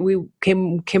know where we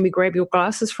can we grab your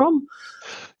glasses from.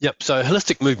 Yep. So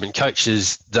Holistic Movement Coach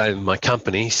is the name of my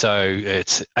company. So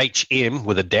it's HM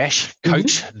with a dash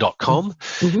coach.com,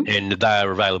 and they are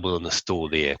available in the store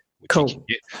there. Cool.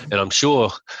 And I'm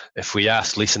sure if we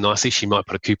ask Lisa nicely, she might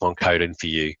put a coupon code in for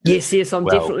you. Yes, we're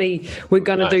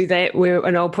going to do that.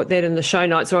 And I'll put that in the show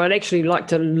notes. Or I'd actually like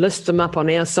to list them up on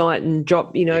our site and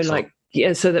drop,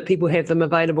 so that people have them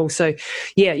available. So,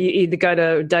 you either go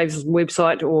to Dave's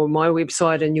website or my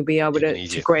website, and you'll be able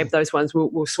to grab those ones.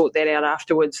 We'll sort that out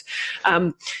afterwards.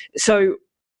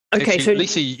 Okay, actually,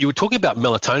 Lisa, you were talking about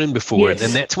melatonin before, and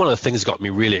that's one of the things that got me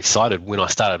really excited when I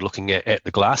started looking at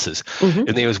the glasses. And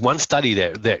there was one study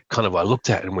that kind of I looked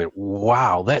at and went,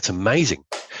 wow, that's amazing.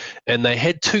 And they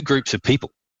had two groups of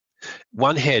people.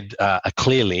 One had a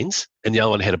clear lens, and the other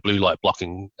one had a blue light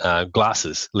blocking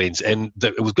glasses lens. And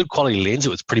it was good quality lens. It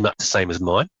was pretty much the same as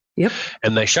mine. Yep.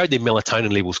 And they showed their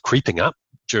melatonin levels creeping up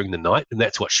during the night, and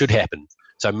that's what should happen.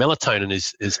 So melatonin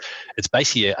is it's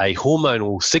basically a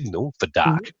hormonal signal for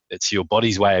dark. It's your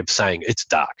body's way of saying it's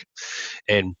dark.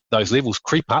 And those levels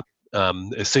creep up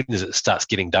as soon as it starts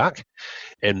getting dark.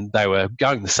 And they were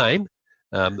going the same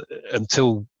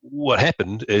until what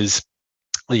happened is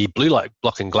the blue light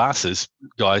blocking glasses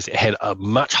guys had a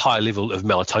much higher level of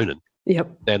melatonin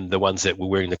than the ones that were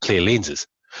wearing the clear lenses.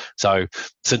 So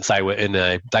since they were in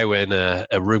a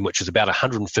room which is about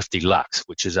 150 lux,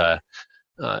 which is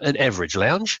an average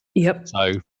lounge. Yep.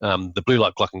 So the blue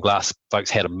light blocking glass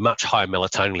folks had a much higher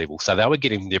melatonin level, so they were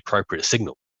getting the appropriate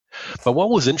signal. But what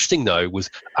was interesting, though, was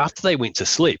after they went to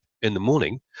sleep in the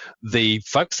morning, the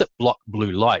folks that blocked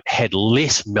blue light had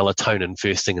less melatonin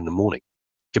first thing in the morning.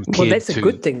 Well, that's a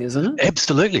good thing, isn't it?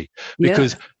 Absolutely.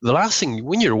 Because the last thing,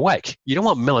 when you're awake, you don't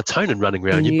want melatonin running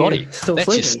around your body. Still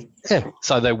sleeping.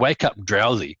 So they wake up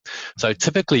drowsy. So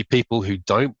typically people who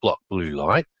don't block blue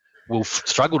light will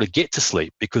struggle to get to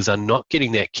sleep because they're not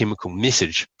getting that chemical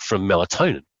message from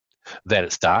melatonin that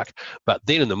it's dark. But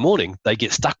then in the morning, they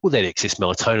get stuck with that excess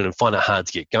melatonin and find it hard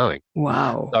to get going.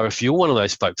 Wow. So if you're one of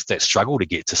those folks that struggle to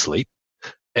get to sleep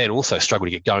and also struggle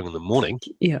to get going in the morning,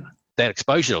 that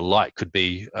exposure to light could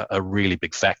be a really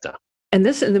big factor. And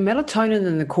the melatonin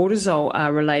and the cortisol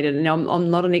are related. Now,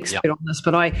 I'm not an expert on this,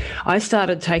 but I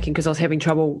started taking, because I was having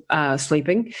trouble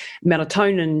sleeping,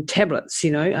 melatonin tablets,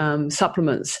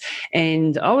 supplements.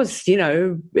 And I was,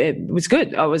 it was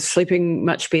good. I was sleeping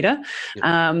much better.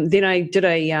 Then I did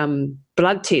a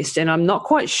blood test, and I'm not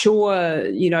quite sure,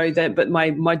 that, but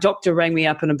my doctor rang me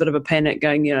up in a bit of a panic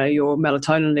going, your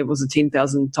melatonin levels are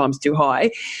 10,000 times too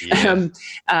high.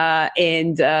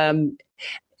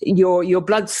 Your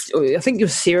blood, I think your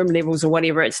serum levels or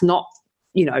whatever, it's not,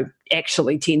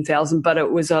 actually 10,000, but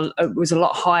it was a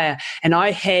lot higher. And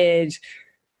I had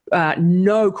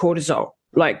no cortisol,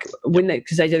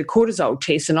 because they did a cortisol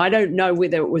test, and I don't know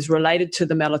whether it was related to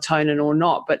the melatonin or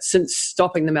not, but since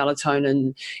stopping the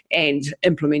melatonin and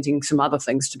implementing some other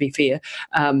things, to be fair,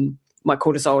 my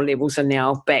cortisol levels are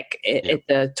now back at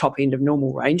the top end of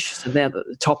normal range, so now at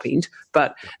the top end.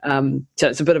 But so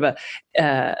it's a bit of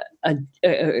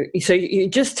so you're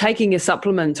just taking a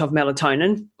supplement of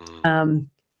melatonin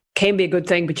can be a good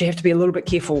thing, but you have to be a little bit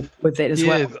careful with that as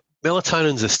well.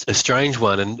 Melatonin's a strange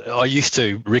one, and I used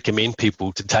to recommend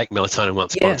people to take melatonin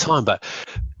once upon a time, but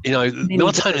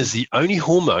melatonin is the only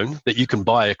hormone that you can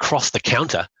buy across the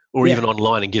counter or even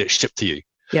online and get it shipped to you.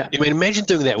 Yeah. I mean, imagine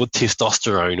doing that with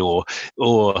testosterone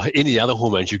or any other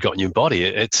hormones you've got in your body.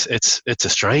 It's a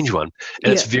strange one,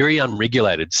 and it's very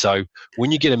unregulated. So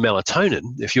when you get a melatonin,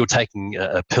 if you're taking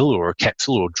a pill or a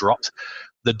capsule or drops,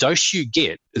 the dose you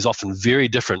get is often very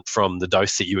different from the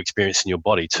dose that you experience in your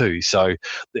body too. So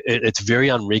it's very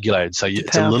unregulated. So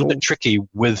it's a little bit tricky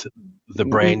with the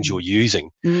brand you're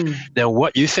using. Now,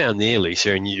 what you found there,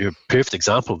 Lisa, and you're a perfect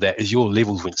example of that, is your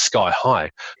levels went sky high,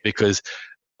 because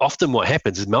often what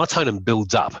happens is melatonin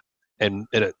builds up and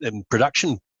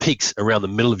production peaks around the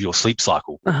middle of your sleep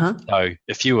cycle. So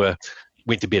if you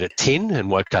went to bed at 10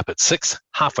 and woke up at 6,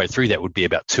 halfway through that would be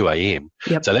about 2 a.m.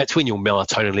 So that's when your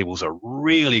melatonin levels are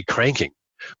really cranking.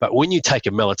 But when you take a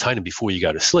melatonin before you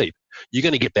go to sleep, you're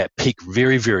going to get that peak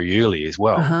very, very early as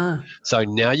well. So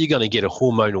now you're going to get a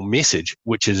hormonal message,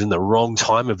 which is in the wrong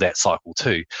time of that cycle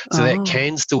too. So that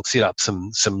can still set up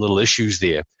some little issues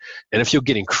there. And if you're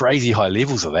getting crazy high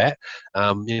levels of that,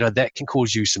 that can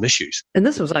cause you some issues. And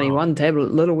this was only one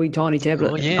tablet, little wee tiny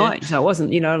tablet at night. So it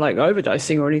wasn't, like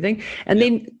overdosing or anything. And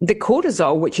then the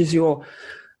cortisol, which is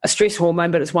a stress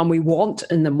hormone, but it's one we want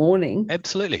in the morning.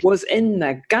 Absolutely. Was in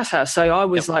the gutter. So I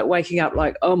was waking up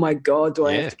oh my God, do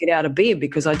I have to get out of bed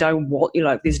because I don't want,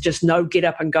 there's just no get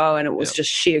up and go, and it was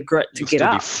just sheer grit to get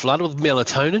up. You'll be flooded with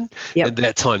melatonin at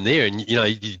that time there. And,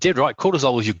 you did right.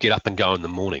 Cortisol is you get up and go in the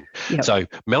morning. So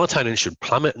melatonin should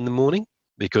plummet in the morning,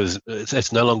 because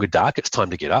it's no longer dark, it's time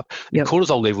to get up.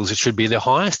 Cortisol levels, it should be the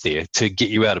highest there to get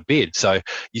you out of bed. So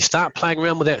you start playing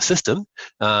around with that system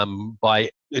by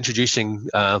introducing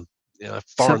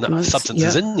foreign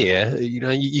substances in there.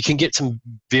 You can get some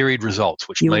varied results,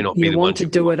 which may not be the ones you want. You want to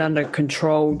do it under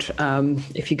controlled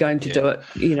if you're going to do it.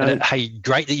 And hey,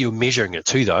 great that you're measuring it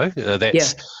too, though.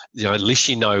 That's at least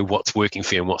you know what's working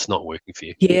for you and what's not working for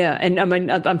you. Yeah, and I mean,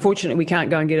 unfortunately, we can't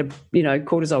go and get a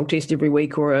cortisol test every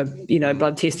week or a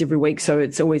blood test every week. So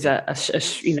it's always a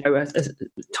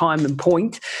time and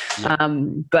point.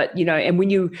 But and when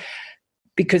you,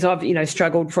 because I've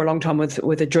struggled for a long time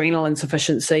with adrenal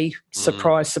insufficiency.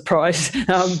 Surprise, surprise.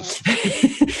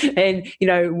 And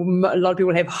a lot of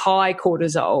people have high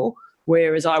cortisol,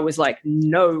 whereas I was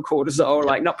no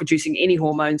cortisol, not producing any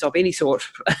hormones of any sort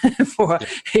for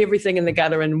everything in the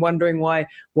gutter, and wondering why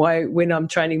when I'm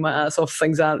training my ass off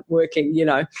things aren't working,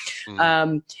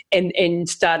 and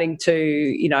starting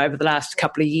to, over the last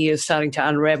couple of years, starting to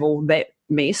unravel that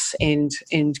mess and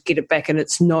get it back. And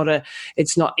it's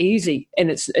not easy,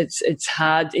 and it's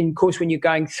hard. And of course, when you're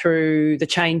going through the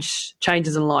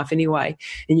changes in life anyway,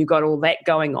 and you've got all that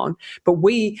going on. But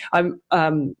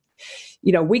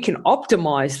we can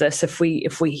optimize this if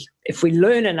we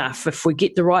learn enough, if we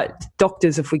get the right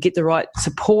doctors, if we get the right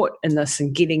support in this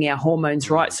and getting our hormones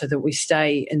right so that we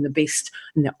stay in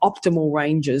the optimal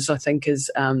ranges, I think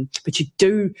but you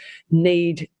do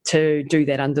need to do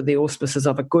that under the auspices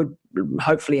of a good,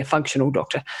 hopefully a functional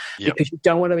doctor, because you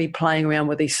don't want to be playing around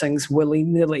with these things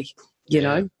willy-nilly,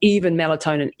 even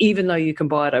melatonin, even though you can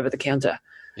buy it over the counter.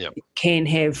 It can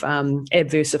have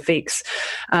adverse effects.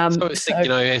 So I think,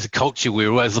 as a culture,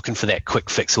 we're always looking for that quick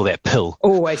fix or that pill.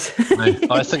 Always.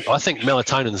 I think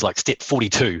melatonin is like step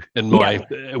 42 in my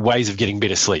ways of getting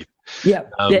better sleep. Yeah,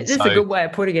 that is a good way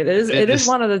of putting it. It is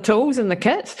one of the tools in the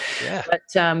kit, but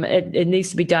it needs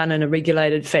to be done in a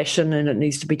regulated fashion, and it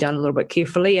needs to be done a little bit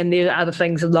carefully. And there are other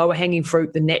things, lower hanging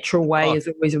fruit, the natural way is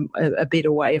always a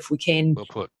better way if we can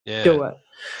do it.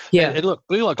 Yeah, and look,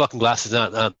 blue light blocking glasses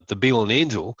aren't the be-all and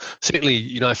end-all.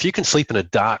 Certainly, if you can sleep in a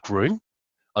dark room,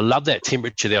 I love that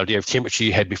temperature, the idea of temperature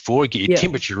you had before, get your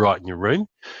temperature right in your room.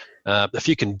 If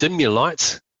you can dim your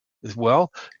lights as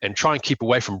well and try and keep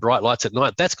away from bright lights at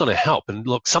night, that's going to help. And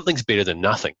look, something's better than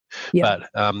nothing. But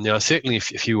certainly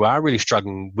if you are really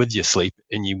struggling with your sleep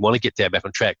and you want to get that back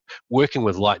on track, working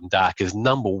with light and dark is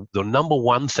the number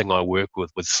one thing I work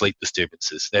with sleep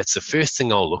disturbances. That's the first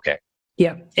thing I'll look at.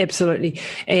 Yeah, absolutely.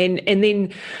 And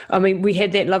then, we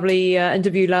had that lovely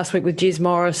interview last week with Jez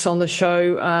Morris on the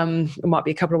show. It might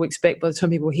be a couple of weeks back by the time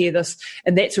people hear this.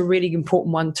 And that's a really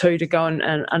important one too, to go and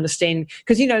understand.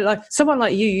 Because, like someone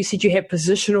like you said you have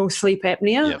positional sleep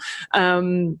apnea.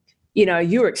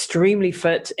 You're extremely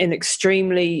fit and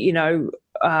extremely,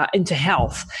 into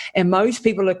health. And most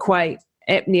people equate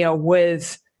apnea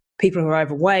with people who are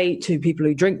overweight, to people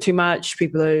who drink too much,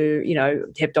 people who,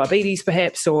 have diabetes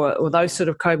perhaps, or those sort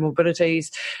of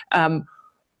comorbidities.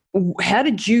 How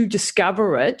did you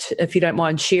discover it, if you don't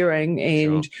mind sharing?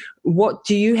 And what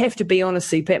do you have to be on a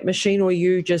CPAP machine, or are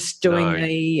you just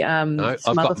doing no,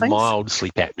 some I've other got things? mild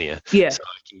sleep apnea. Yeah, so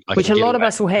I which can a lot of away.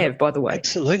 us will have, by the way.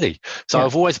 Absolutely. So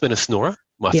I've always been a snorer.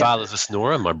 My father's a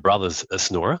snorer. My brother's a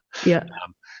snorer. Yeah.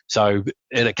 And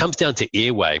it comes down to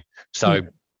airway. So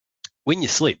when you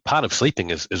sleep, part of sleeping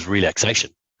is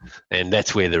relaxation. And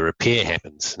that's where the repair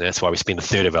happens. And that's why we spend a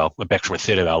third of our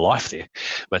life there.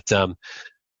 But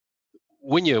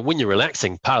when you're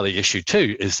relaxing, part of the issue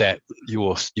too is that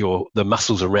the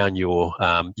muscles around your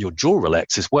jaw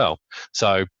relax as well.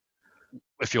 So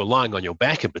if you're lying on your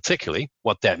back in particularly,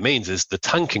 what that means is the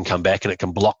tongue can come back and it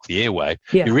can block the airway.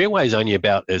 Your airway is only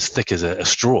about as thick as a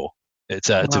straw. It's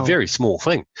a very small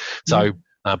thing. So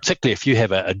particularly if you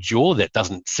have a jaw that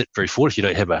doesn't sit very forward, if you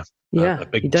don't have a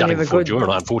big jutting forward jaw,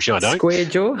 and unfortunately I don't. Square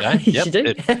jaw? You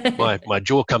do? My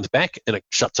jaw comes back and it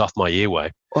shuts off my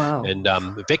airway. Wow. And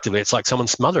effectively it's like someone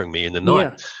smothering me in the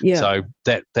night. Yeah. So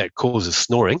that causes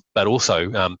snoring, but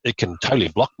also it can totally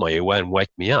block my airway and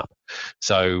wake me up.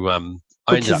 So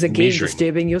which is again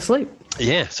disturbing your sleep.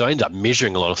 Yeah, so I ended up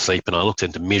measuring a lot of sleep, and I looked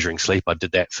into measuring sleep. I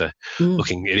did that for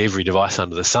looking at every device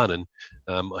under the sun, and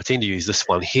I tend to use this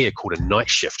one here called a night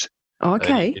shift.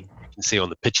 Okay. You can see on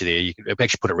the picture there, you can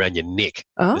actually put it around your neck.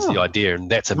 Is the idea, and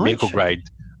that's a medical grade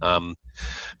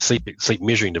sleep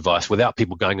measuring device. Without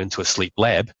people going into a sleep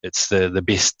lab, it's the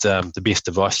best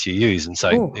device you use. And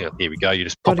so there we go. You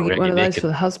just pop it around your neck. For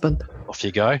the husband. Off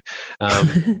you go.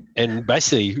 And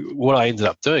basically, what I ended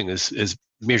up doing is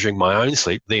measuring my own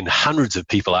sleep. Then hundreds of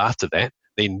people after that.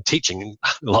 Then teaching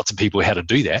lots of people how to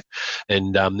do that,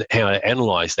 and how to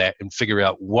analyze that and figure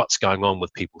out what's going on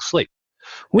with people's sleep.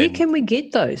 Where can we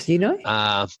get those,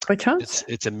 by chance?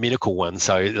 It's a medical one,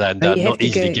 so they're not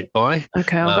easy to get by.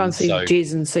 Okay, I'll go and see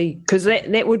Jez and see, because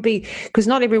that would be, because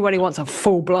not everybody wants a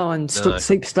full-blown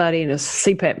sleep study and a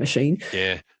CPAP machine.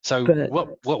 Yeah, so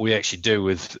what we actually do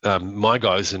with my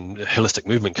guys and holistic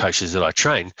movement coaches that I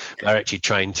train, they're actually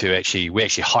trained to we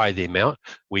actually hire them out.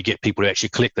 We get people to actually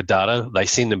collect the data, they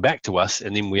send them back to us,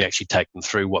 and then we actually take them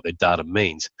through what their data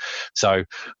means. So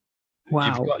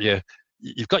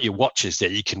you've got your watches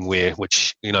that you can wear,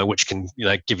 which can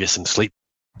give you some sleep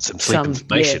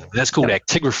information. That's called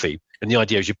actigraphy. And the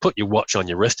idea is you put your watch on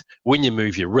your wrist. When you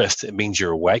move your wrist, it means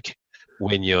you're awake.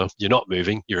 When you're not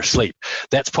moving, you're asleep.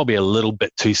 That's probably a little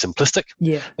bit too simplistic.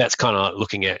 Yeah. That's kind of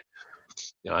looking at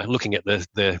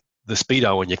the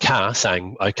speedo on your car,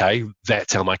 saying, okay,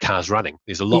 that's how my car's running.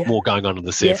 There's a lot more going on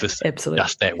the surface than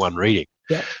just that one reading.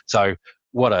 Yeah. So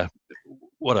what a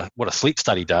sleep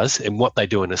study does, and what they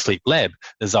do in a sleep lab,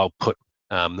 is they'll put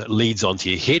leads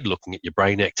onto your head, looking at your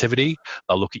brain activity.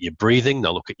 They'll look at your breathing.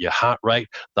 They'll look at your heart rate.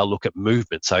 They'll look at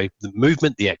movement. So the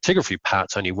movement, the actigraphy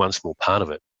part's only one small part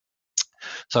of it.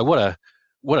 So what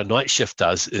what a night shift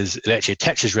does is it actually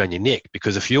attaches around your neck,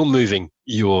 because if you're moving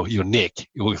your neck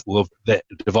with that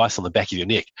device on the back of your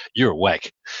neck, you're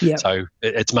awake. Yep. So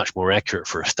it's much more accurate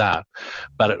for a start.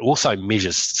 But it also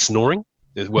measures snoring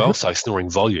as well, so snoring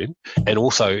volume, and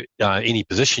also any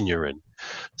position you're in.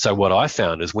 So what I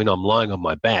found is when I'm lying on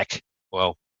my back,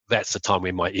 well, that's the time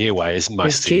when my airway is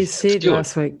most As Jez said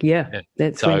last week,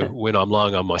 that's so when I'm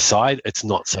lying on my side, it's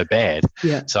not so bad.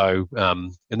 Yeah. So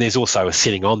and there's also a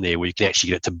setting on there where you can actually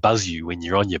get it to buzz you when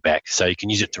you're on your back, so you can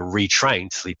use it to retrain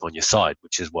to sleep on your side,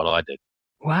 which is what I did.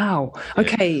 Wow.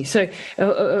 Okay, so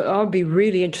I'll be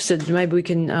really interested. Maybe we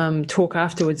can talk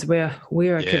afterwards where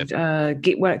I could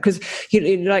get one, because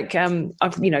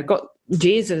I've got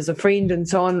Jez as a friend and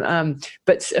so on,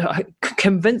 but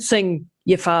convincing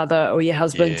your father or your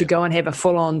husband to go and have a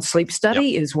full-on sleep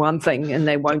study is one thing, and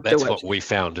they won't do it. That's what we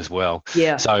found as well.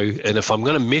 Yeah. So, and if I'm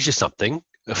going to measure something,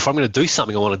 if I'm going to do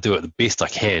something, I want to do it the best I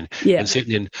can. Yeah. And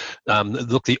certainly,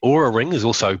 look, the Aura ring is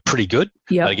also pretty good.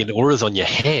 Yeah. Again, Aura's on your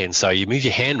hand, so you move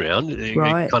your hand around, it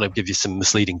kind of gives you some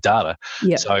misleading data.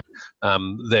 Yeah. So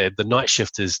the night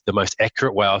shift is the most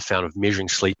accurate way I've found of measuring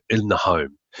sleep in the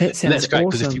home. That's great,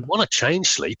 because awesome. if you want to change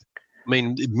sleep,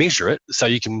 measure it so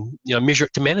you can measure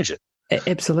it to manage it.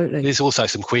 Absolutely. There's also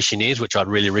some questionnaires which I'd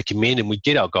really recommend, and we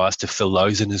get our guys to fill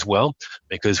those in as well,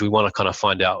 because we want to kind of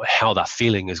find out how they're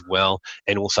feeling as well,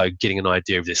 and also getting an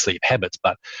idea of their sleep habits.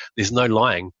 But there's no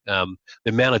lying. The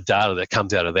amount of data that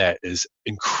comes out of that is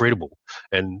incredible.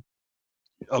 And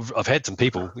I've had some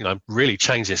people, really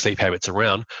change their sleep habits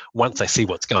around once they see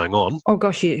what's going on. Oh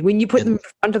gosh, yeah. When you put them in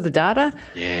front of the data,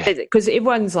 because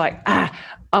everyone's like,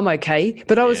 I'm okay.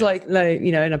 But I was like, no,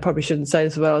 and I probably shouldn't say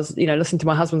this, but I was, listening to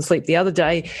my husband sleep the other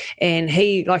day, and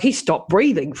he stopped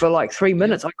breathing for like 3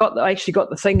 minutes. I actually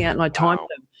got the thing out and I timed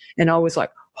him, and I was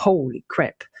like, holy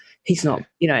crap, he's not,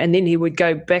 and then he would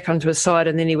go back onto his side,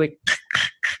 and then he would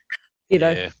do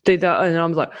that, and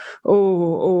I'm like,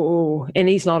 oh, and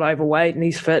he's not overweight, and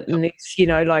he's fit, and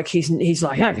he's, he's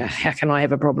like, how can I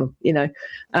have a problem,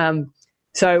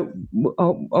 So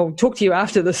I'll talk to you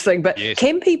after this thing, but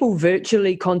can people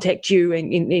virtually contact you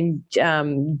and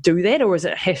do that, or does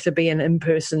it have to be an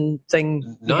in-person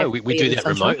thing? No, we do that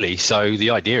remotely. So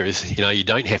the idea is, you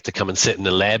don't have to come and sit in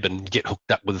the lab and get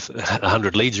hooked up with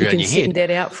 100 leads around your head. You can send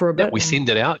that out for a bit. We send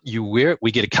it out, you wear it,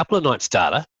 we get a couple of nights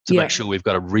data to make sure we've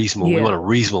got a reasonable, we want a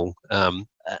reasonable,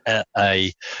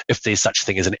 if there's such a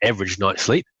thing as an average night's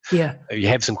sleep. Yeah. You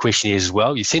have some questionnaires as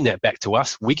well. You send that back to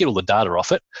us. We get all the data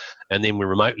off it, and then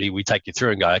we take you through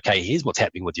and go, okay, here's what's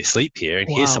happening with your sleep here, and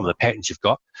here's some of the patterns you've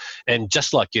got. And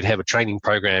just like you'd have a training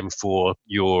program for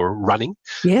your running,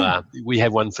 we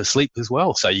have one for sleep as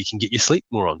well, so you can get your sleep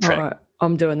more on track. All right.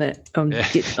 I'm doing that. I'm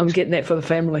getting that for the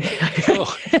family.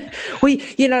 Oh.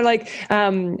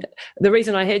 The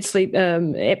reason I had sleep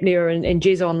apnea and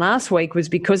Jez on last week was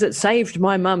because it saved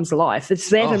my mum's life.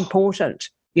 It's that important.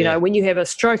 When you have a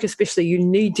stroke, especially, you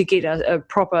need to get a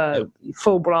proper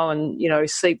full-blown,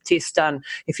 sleep test done.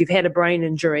 If you've had a brain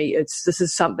injury, this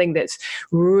is something that's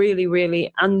really,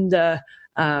 really under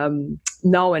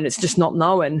known. It's just not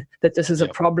known that this is a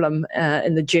problem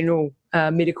in the general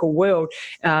medical world.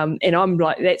 And I'm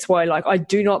like, that's why, I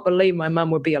do not believe my mum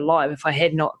would be alive if I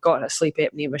had not got a sleep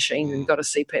apnea machine and got a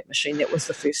CPAP machine. That was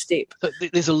the first step. But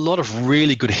there's a lot of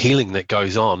really good healing that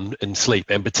goes on in sleep,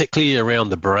 and particularly around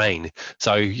the brain.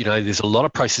 So, there's a lot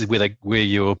of processes where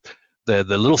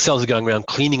the little cells are going around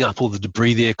cleaning up all the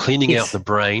debris there, cleaning out the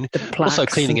brain, also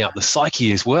cleaning out the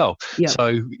psyche as well. Yep.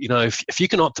 So, if you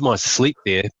can optimize the sleep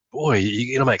there, boy,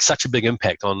 you're going to make such a big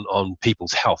impact on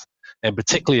people's health, and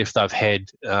particularly if they've had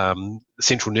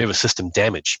central nervous system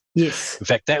damage. Yes. In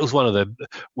fact, that was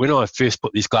when I first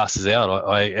put these glasses out,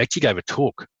 I actually gave a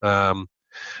talk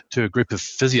to a group of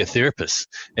physiotherapists,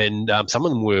 and some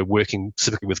of them were working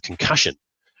specifically with concussion.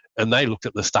 And they looked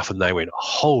at the stuff and they went,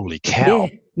 "Holy cow!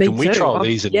 Can we trial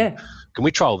these? Can we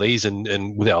trial these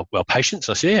and with our patients?"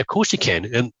 I said, "Yeah, of course you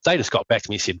can." And they just got back to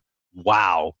me and said,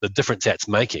 "Wow, the difference that's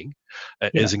making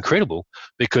is incredible."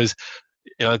 Because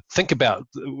think about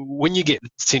when you get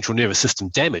central nervous system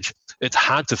damage, it's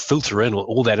hard to filter in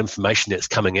all that information that's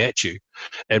coming at you.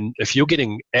 And if you're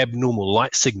getting abnormal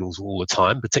light signals all the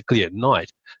time, particularly at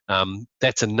night,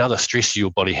 that's another stress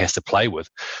your body has to play with.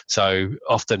 So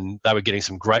often they were getting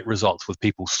some great results with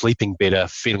people sleeping better,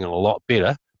 feeling a lot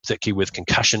better, particularly with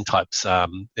concussion types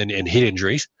and head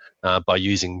injuries. By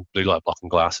using blue light blocking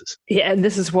glasses. Yeah, and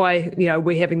this is why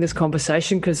we're having this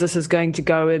conversation, because this is going to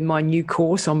go in my new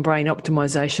course on brain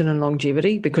optimization and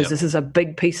longevity, because this is a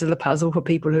big piece of the puzzle for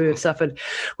people who have suffered,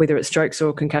 whether it's strokes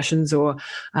or concussions, or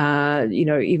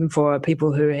even for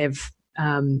people who have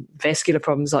vascular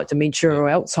problems like dementia or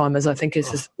Alzheimer's, I think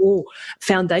is all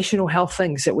foundational health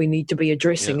things that we need to be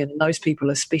addressing, and in those people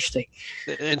especially.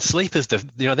 And sleep is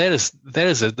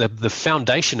the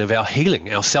foundation of our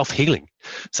healing, our self-healing.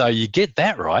 So you get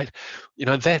that right,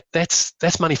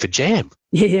 that's money for jam.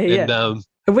 Yeah.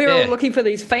 And we're all looking for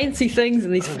these fancy things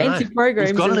and these fancy programs.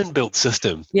 We've got an inbuilt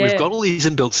system. Yeah. We've got all these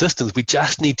inbuilt systems. We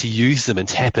just need to use them and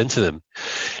tap into them.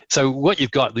 So what you've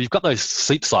got those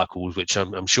sleep cycles, which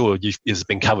I'm sure has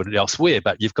been covered elsewhere,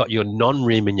 but you've got your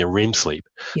non-REM and your REM sleep.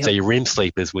 Yep. So your REM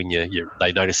sleep is when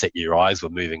they notice that your eyes were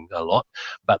moving a lot,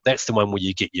 but that's the one where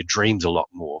you get your dreams a lot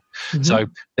more. Mm-hmm. So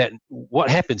that what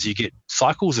happens, you get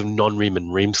cycles of non-REM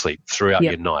and REM sleep throughout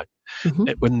your night.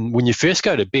 Mm-hmm. When you first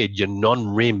go to bed, your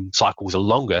non-REM cycles are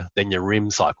longer than your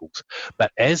REM cycles.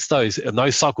 But as those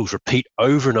cycles repeat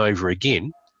over and over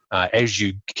again, as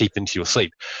you keep into your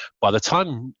sleep, by the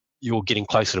time you're getting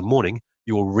closer to morning,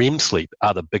 your REM sleep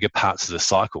are the bigger parts of the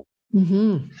cycle.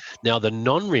 Mm-hmm. Now, the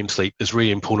non-REM sleep is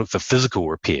really important for physical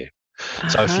repair.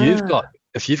 So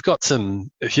if you've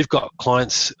got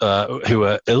clients who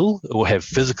are ill or have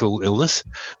physical illness,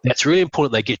 that's really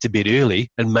important they get to bed early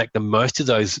and make the most of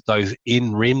those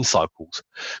in-REM cycles.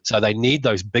 So they need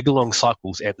those big long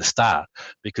cycles at the start,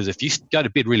 because if you go to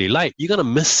bed really late, you're going to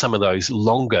miss some of those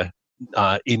longer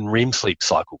in-REM sleep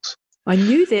cycles. I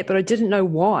knew that, but I didn't know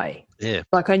why. Yeah.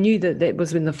 Like I knew that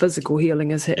was when the physical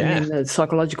healing is hitting and the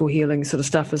psychological healing sort of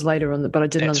stuff is later on, but I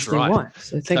didn't understand why.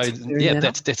 So thanks for clearing that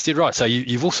up. That's it, right. So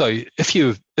you've also, if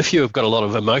you've got a lot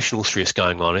of emotional stress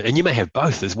going on, and you may have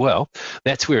both as well,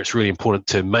 that's where it's really important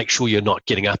to make sure you're not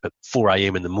getting up at 4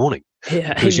 a.m. in the morning.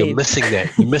 Yeah, because you're missing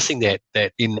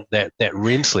that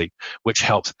REM sleep, which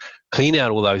helps clean out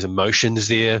all those emotions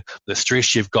there, the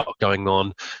stress you've got going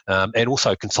on, and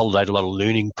also consolidate a lot of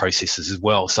learning processes as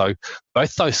well. So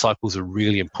both those cycles are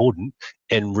really important,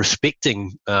 and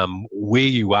respecting where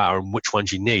you are and which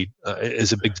ones you need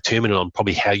is a big determinant on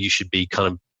probably how you should be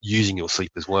kind of using your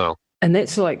sleep as well. And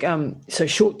that's like, so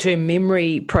short-term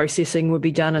memory processing would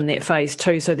be done in that phase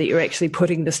too, so that you're actually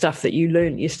putting the stuff that you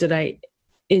learned yesterday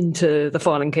into the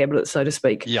filing cabinet, so to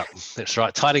speak. Yeah, that's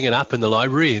right. Tidying it up in the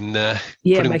library and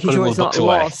making sure it's not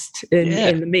lost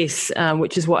in the mess,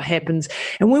 which is what happens.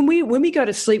 And when we go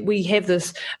to sleep, we have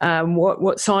this,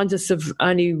 what scientists have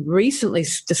only recently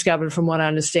discovered, from what I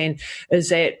understand, is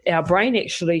that our brain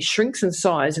actually shrinks in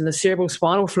size, and the cerebral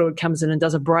spinal fluid comes in and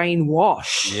does a brain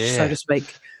wash, so to speak.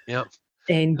 Yeah.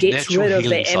 And gets rid of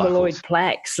the amyloid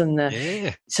plaques,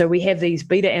 so we have these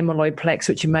beta amyloid plaques,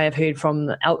 which you may have heard from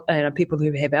people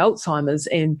who have Alzheimer's.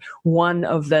 And one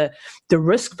of the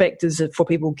risk factors for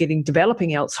people developing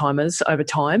Alzheimer's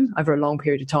over a long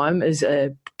period of time, is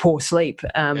poor sleep,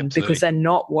 because they're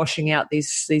not washing out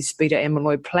these beta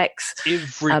amyloid plaques.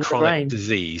 Every chronic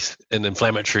disease and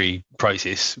inflammatory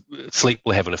process, sleep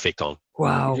will have an effect on.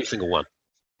 Wow, every single one.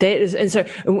 That is, and so,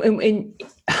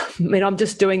 I'm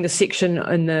just doing the section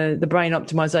in the brain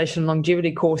optimization and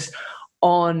longevity course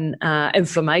on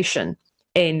inflammation,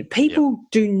 and people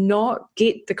do not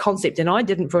get the concept, and I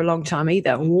didn't for a long time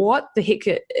either. What the heck?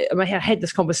 I had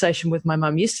this conversation with my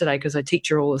mum yesterday, because I teach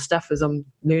her all the stuff as I'm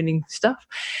learning stuff,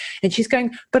 and she's going,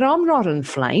 "But I'm not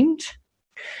inflamed."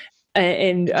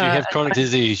 And you have chronic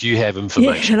disease, you have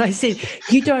inflammation. And I said,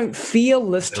 you don't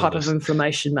feel this type of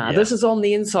inflammation, Ma. This is on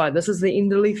the inside. This is the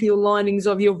endothelial linings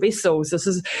of your vessels. This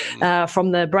is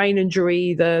from the brain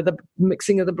injury, the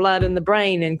mixing of the blood in the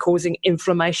brain and causing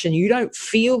inflammation. You don't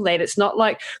feel that. It's not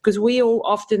like, because we all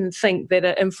often think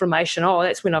that inflammation,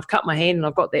 that's when I've cut my hand and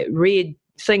I've got that red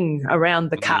thing around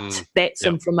the cut, that's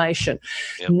inflammation.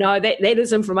 No, that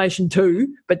is inflammation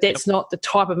too, but that's not the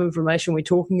type of inflammation we're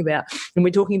talking about. And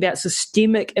we're talking about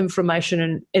systemic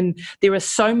inflammation, and there are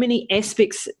so many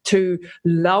aspects to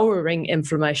lowering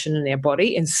inflammation in our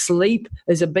body, and sleep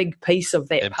is a big piece of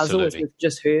that puzzle, as we've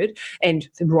just heard, and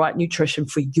the right nutrition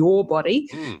for your body,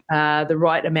 the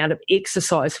right amount of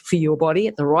exercise for your body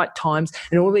at the right times,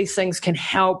 and all these things can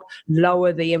help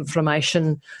lower the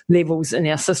inflammation levels in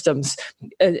our systems.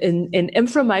 And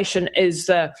inflammation is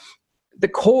the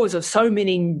cause of so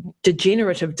many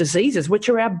degenerative diseases, which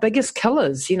are our biggest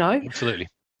killers, Absolutely.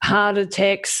 Heart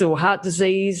attacks or heart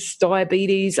disease,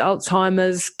 diabetes,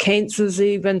 Alzheimer's, cancers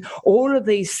even. All of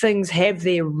these things have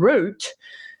their root,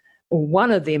 or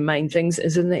one of their main things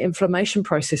is in the inflammation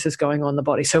processes going on in the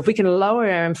body. So if we can lower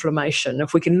our inflammation,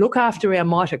 if we can look after our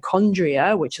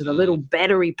mitochondria, which are the little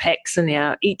battery packs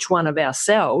in each one of our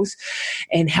cells,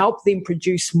 and help them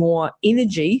produce more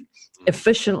energy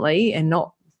efficiently, and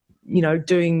not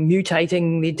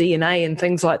mutating their DNA and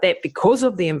things like that because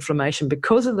of the inflammation,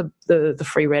 because of the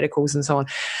free radicals and so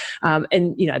on.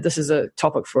 And this is a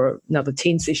topic for another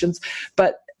 10 sessions,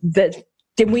 but then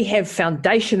we have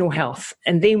foundational health,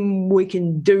 and then we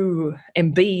can do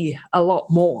and be a lot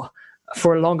more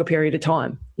for a longer period of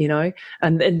time,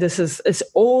 and it's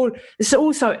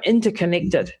also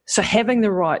interconnected. So having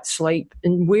the right sleep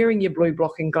and wearing your blue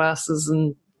blocking glasses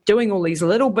and doing all these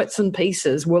little bits and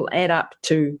pieces will add up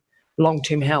to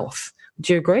long-term health.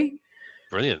 Do you agree?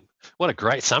 Brilliant. What a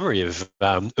great summary of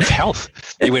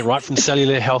health. You went right from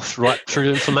cellular health right through to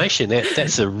inflammation.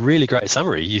 That's a really great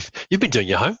summary. You've been doing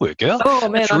your homework, girl. Oh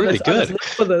man, that's really good. I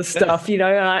for this stuff,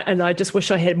 and I just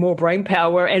wish I had more brain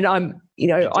power. And I'm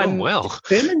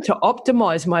determined to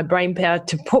optimize my brain power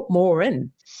to put more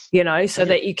in, so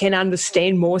that you can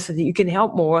understand more, so that you can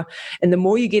help more. And the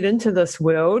more you get into this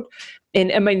world,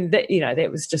 and I mean that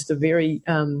was just a very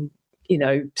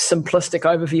simplistic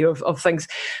overview of things.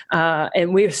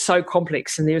 And we're so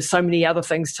complex, and there's so many other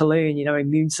things to learn,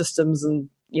 immune systems and,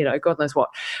 God knows what.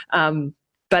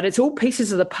 But it's all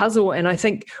pieces of the puzzle. And I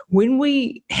think when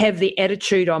we have the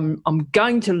attitude, I'm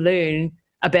going to learn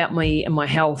about me and my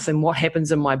health and what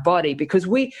happens in my body, because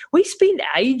we spend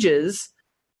ages,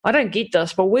 I don't get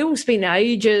this, but we will spend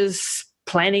ages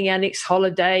planning our next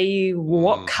holiday,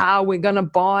 what car we're going to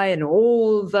buy and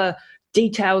all the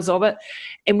details of it,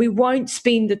 and we won't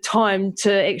spend the time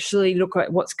to actually look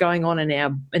at what's going on in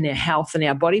our health and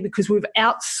our body, because we've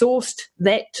outsourced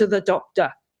that to the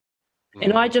doctor.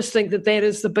 And I just think that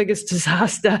is the biggest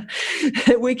disaster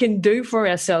that we can do for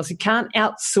ourselves. You can't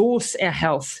outsource our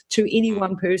health to any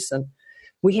one person.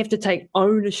 We have to take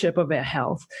ownership of our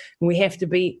health, and we have to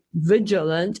be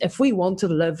vigilant if we want to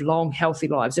live long, healthy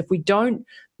lives. If we don't,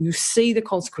 you see the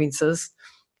consequences.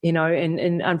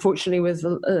 And unfortunately with,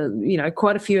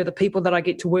 quite a few of the people that I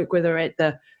get to work with are at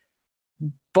the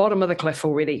bottom of the cliff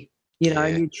already.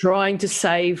 And you're trying to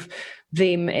save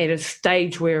them at a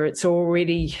stage where it's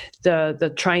already,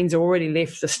 the train's already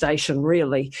left the station,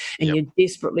 really, and you're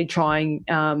desperately trying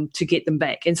to get them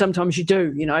back. And sometimes you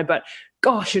do, but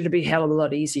gosh, it'd be a hell of a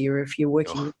lot easier if you're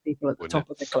working with people at the top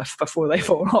of the cliff before they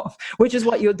fall off, which is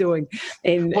what you're doing.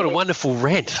 And what a wonderful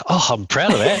rant. Oh, I'm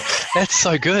proud of that. That's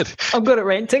so good. I'm good at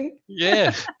ranting.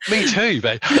 Yeah, me too.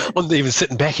 But I'm even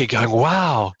sitting back here going,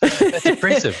 wow, that's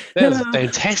impressive. That was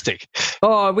fantastic.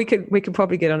 Oh, we could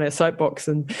probably get on our soapbox,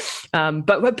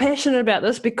 but we're passionate about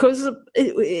this because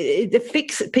it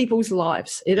affects people's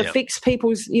lives. It affects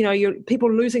people's,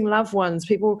 people losing loved ones,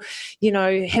 people,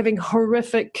 having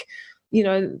horrific,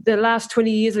 the last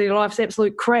 20 years of their life's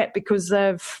absolute crap because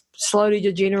they've slowly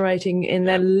degenerating, and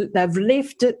they've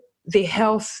left their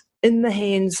health in the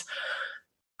hands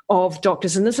of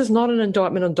doctors. And this is not an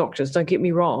indictment on doctors, don't get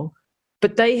me wrong,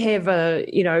 but they have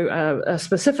a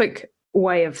specific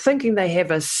way of thinking. They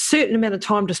have a certain amount of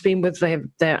time to spend with.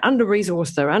 They're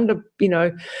under-resourced,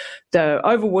 they're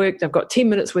overworked, they've got 10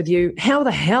 minutes with you. How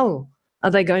the hell are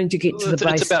they going to get to the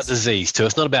base? It's about disease too.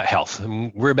 It's not about health.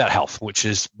 We're about health, which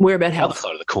is we're about health. The other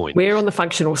side of the coin. We're on the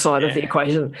functional side of the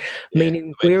equation,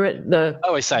 meaning we're at the. I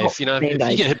always say, if you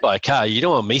get hit by a car, you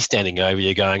don't want me standing over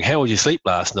you going, "How was your sleep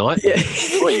last night?" Yeah.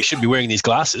 Well, you should be wearing these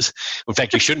glasses. In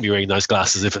fact, you shouldn't be wearing those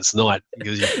glasses if it's night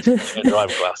because you don't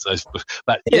drive glasses.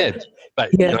 But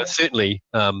certainly.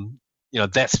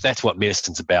 That's what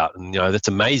medicine's about, and that's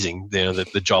amazing.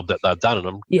 The job that they've done, and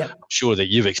I'm sure that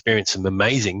you've experienced some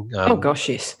amazing. Oh gosh,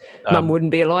 yes. Mum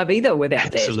wouldn't be alive either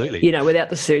without absolutely. that. Without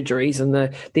the surgeries and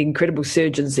the incredible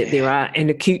surgeons that there are, and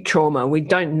acute trauma. We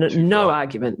don't no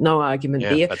argument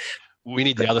there. But we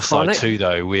need the other side too,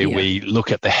 though, where we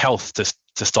look at the health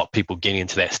to stop people getting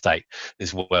into that state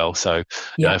as well. So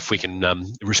if we can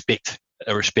respect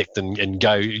and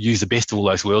go use the best of all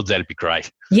those worlds, that'd be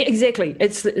great. Yeah, exactly.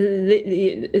 It's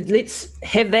let's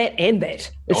have that and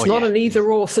that. It's not an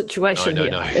either or situation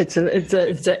here. No. It's an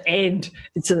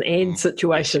and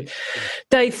situation.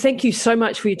 Dave, thank you so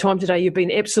much for your time today. You've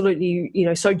been absolutely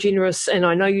so generous, and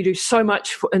I know you do so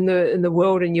much in the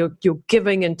world, and you're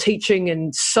giving and teaching,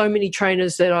 and so many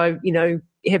trainers that I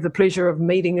have the pleasure of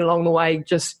meeting along the way.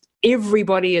 Just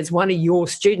everybody is one of your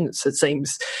students, it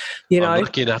seems. I'm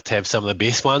lucky enough to have some of the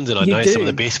best ones, and I know some of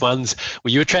the best ones.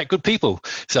 Well, you attract good people,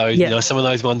 so some of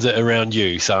those ones are around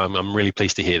you. So I'm really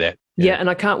pleased to hear that. Yeah,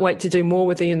 and I can't wait to do more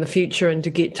with you in the future, and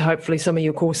to get to hopefully some of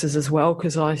your courses as well,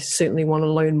 because I certainly want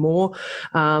to learn more.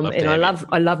 And I love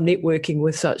networking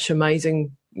with such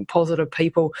amazing, positive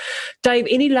people. Dave,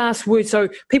 any last words? So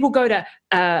people go to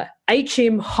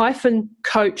hm-coach.com.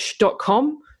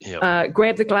 Yep.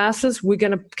 Grab the glasses. We're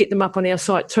going to get them up on our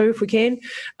site too if we can.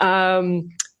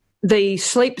 the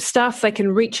sleep stuff, they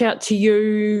can reach out to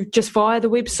you just via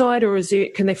the website, or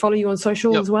can they follow you on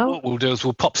social as well? What we'll do is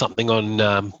we'll pop something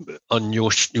on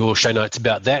your show notes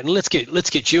about that, and let's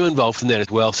get you involved in that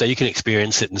as well, so you can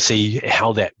experience it and see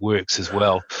how that works as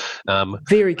well.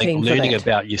 Very keen for that. Learning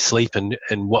about your sleep and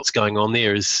what's going on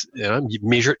there is, you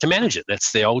measure it to manage it.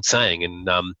 That's the old saying, and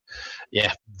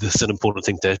this is an important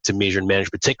thing to measure and manage,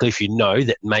 particularly if you know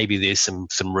that maybe there's some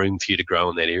room for you to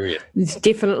grow in that area. It's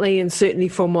definitely, and certainly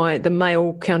for the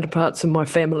male counterparts in my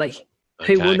family,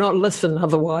 who will not listen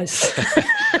otherwise.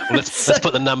 Well, let's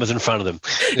put the numbers in front of them.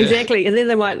 Exactly, and then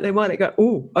they might go,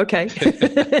 oh, okay.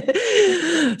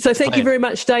 So thank you very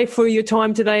much, Dave, for your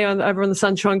time today over on the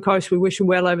Sunshine Coast. We wish you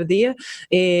well over there,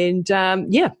 and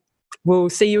we'll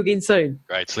see you again soon.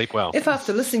 Great, sleep well. If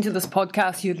after listening to this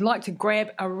podcast you'd like to grab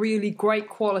a really great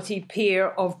quality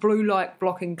pair of blue light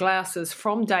blocking glasses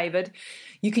from David,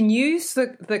 you can use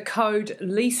the code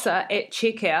Lisa at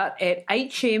checkout at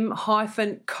hm-coach.com.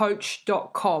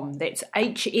 That's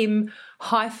hm-coach.com.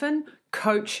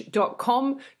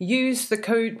 Use the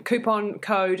coupon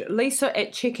code Lisa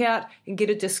at checkout and get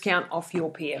a discount off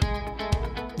your pair.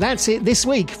 That's it this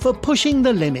week for Pushing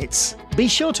the Limits. Be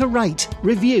sure to rate,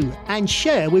 review and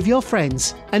share with your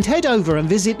friends. And head over and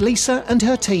visit Lisa and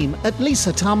her team at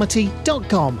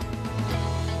lisatamati.com.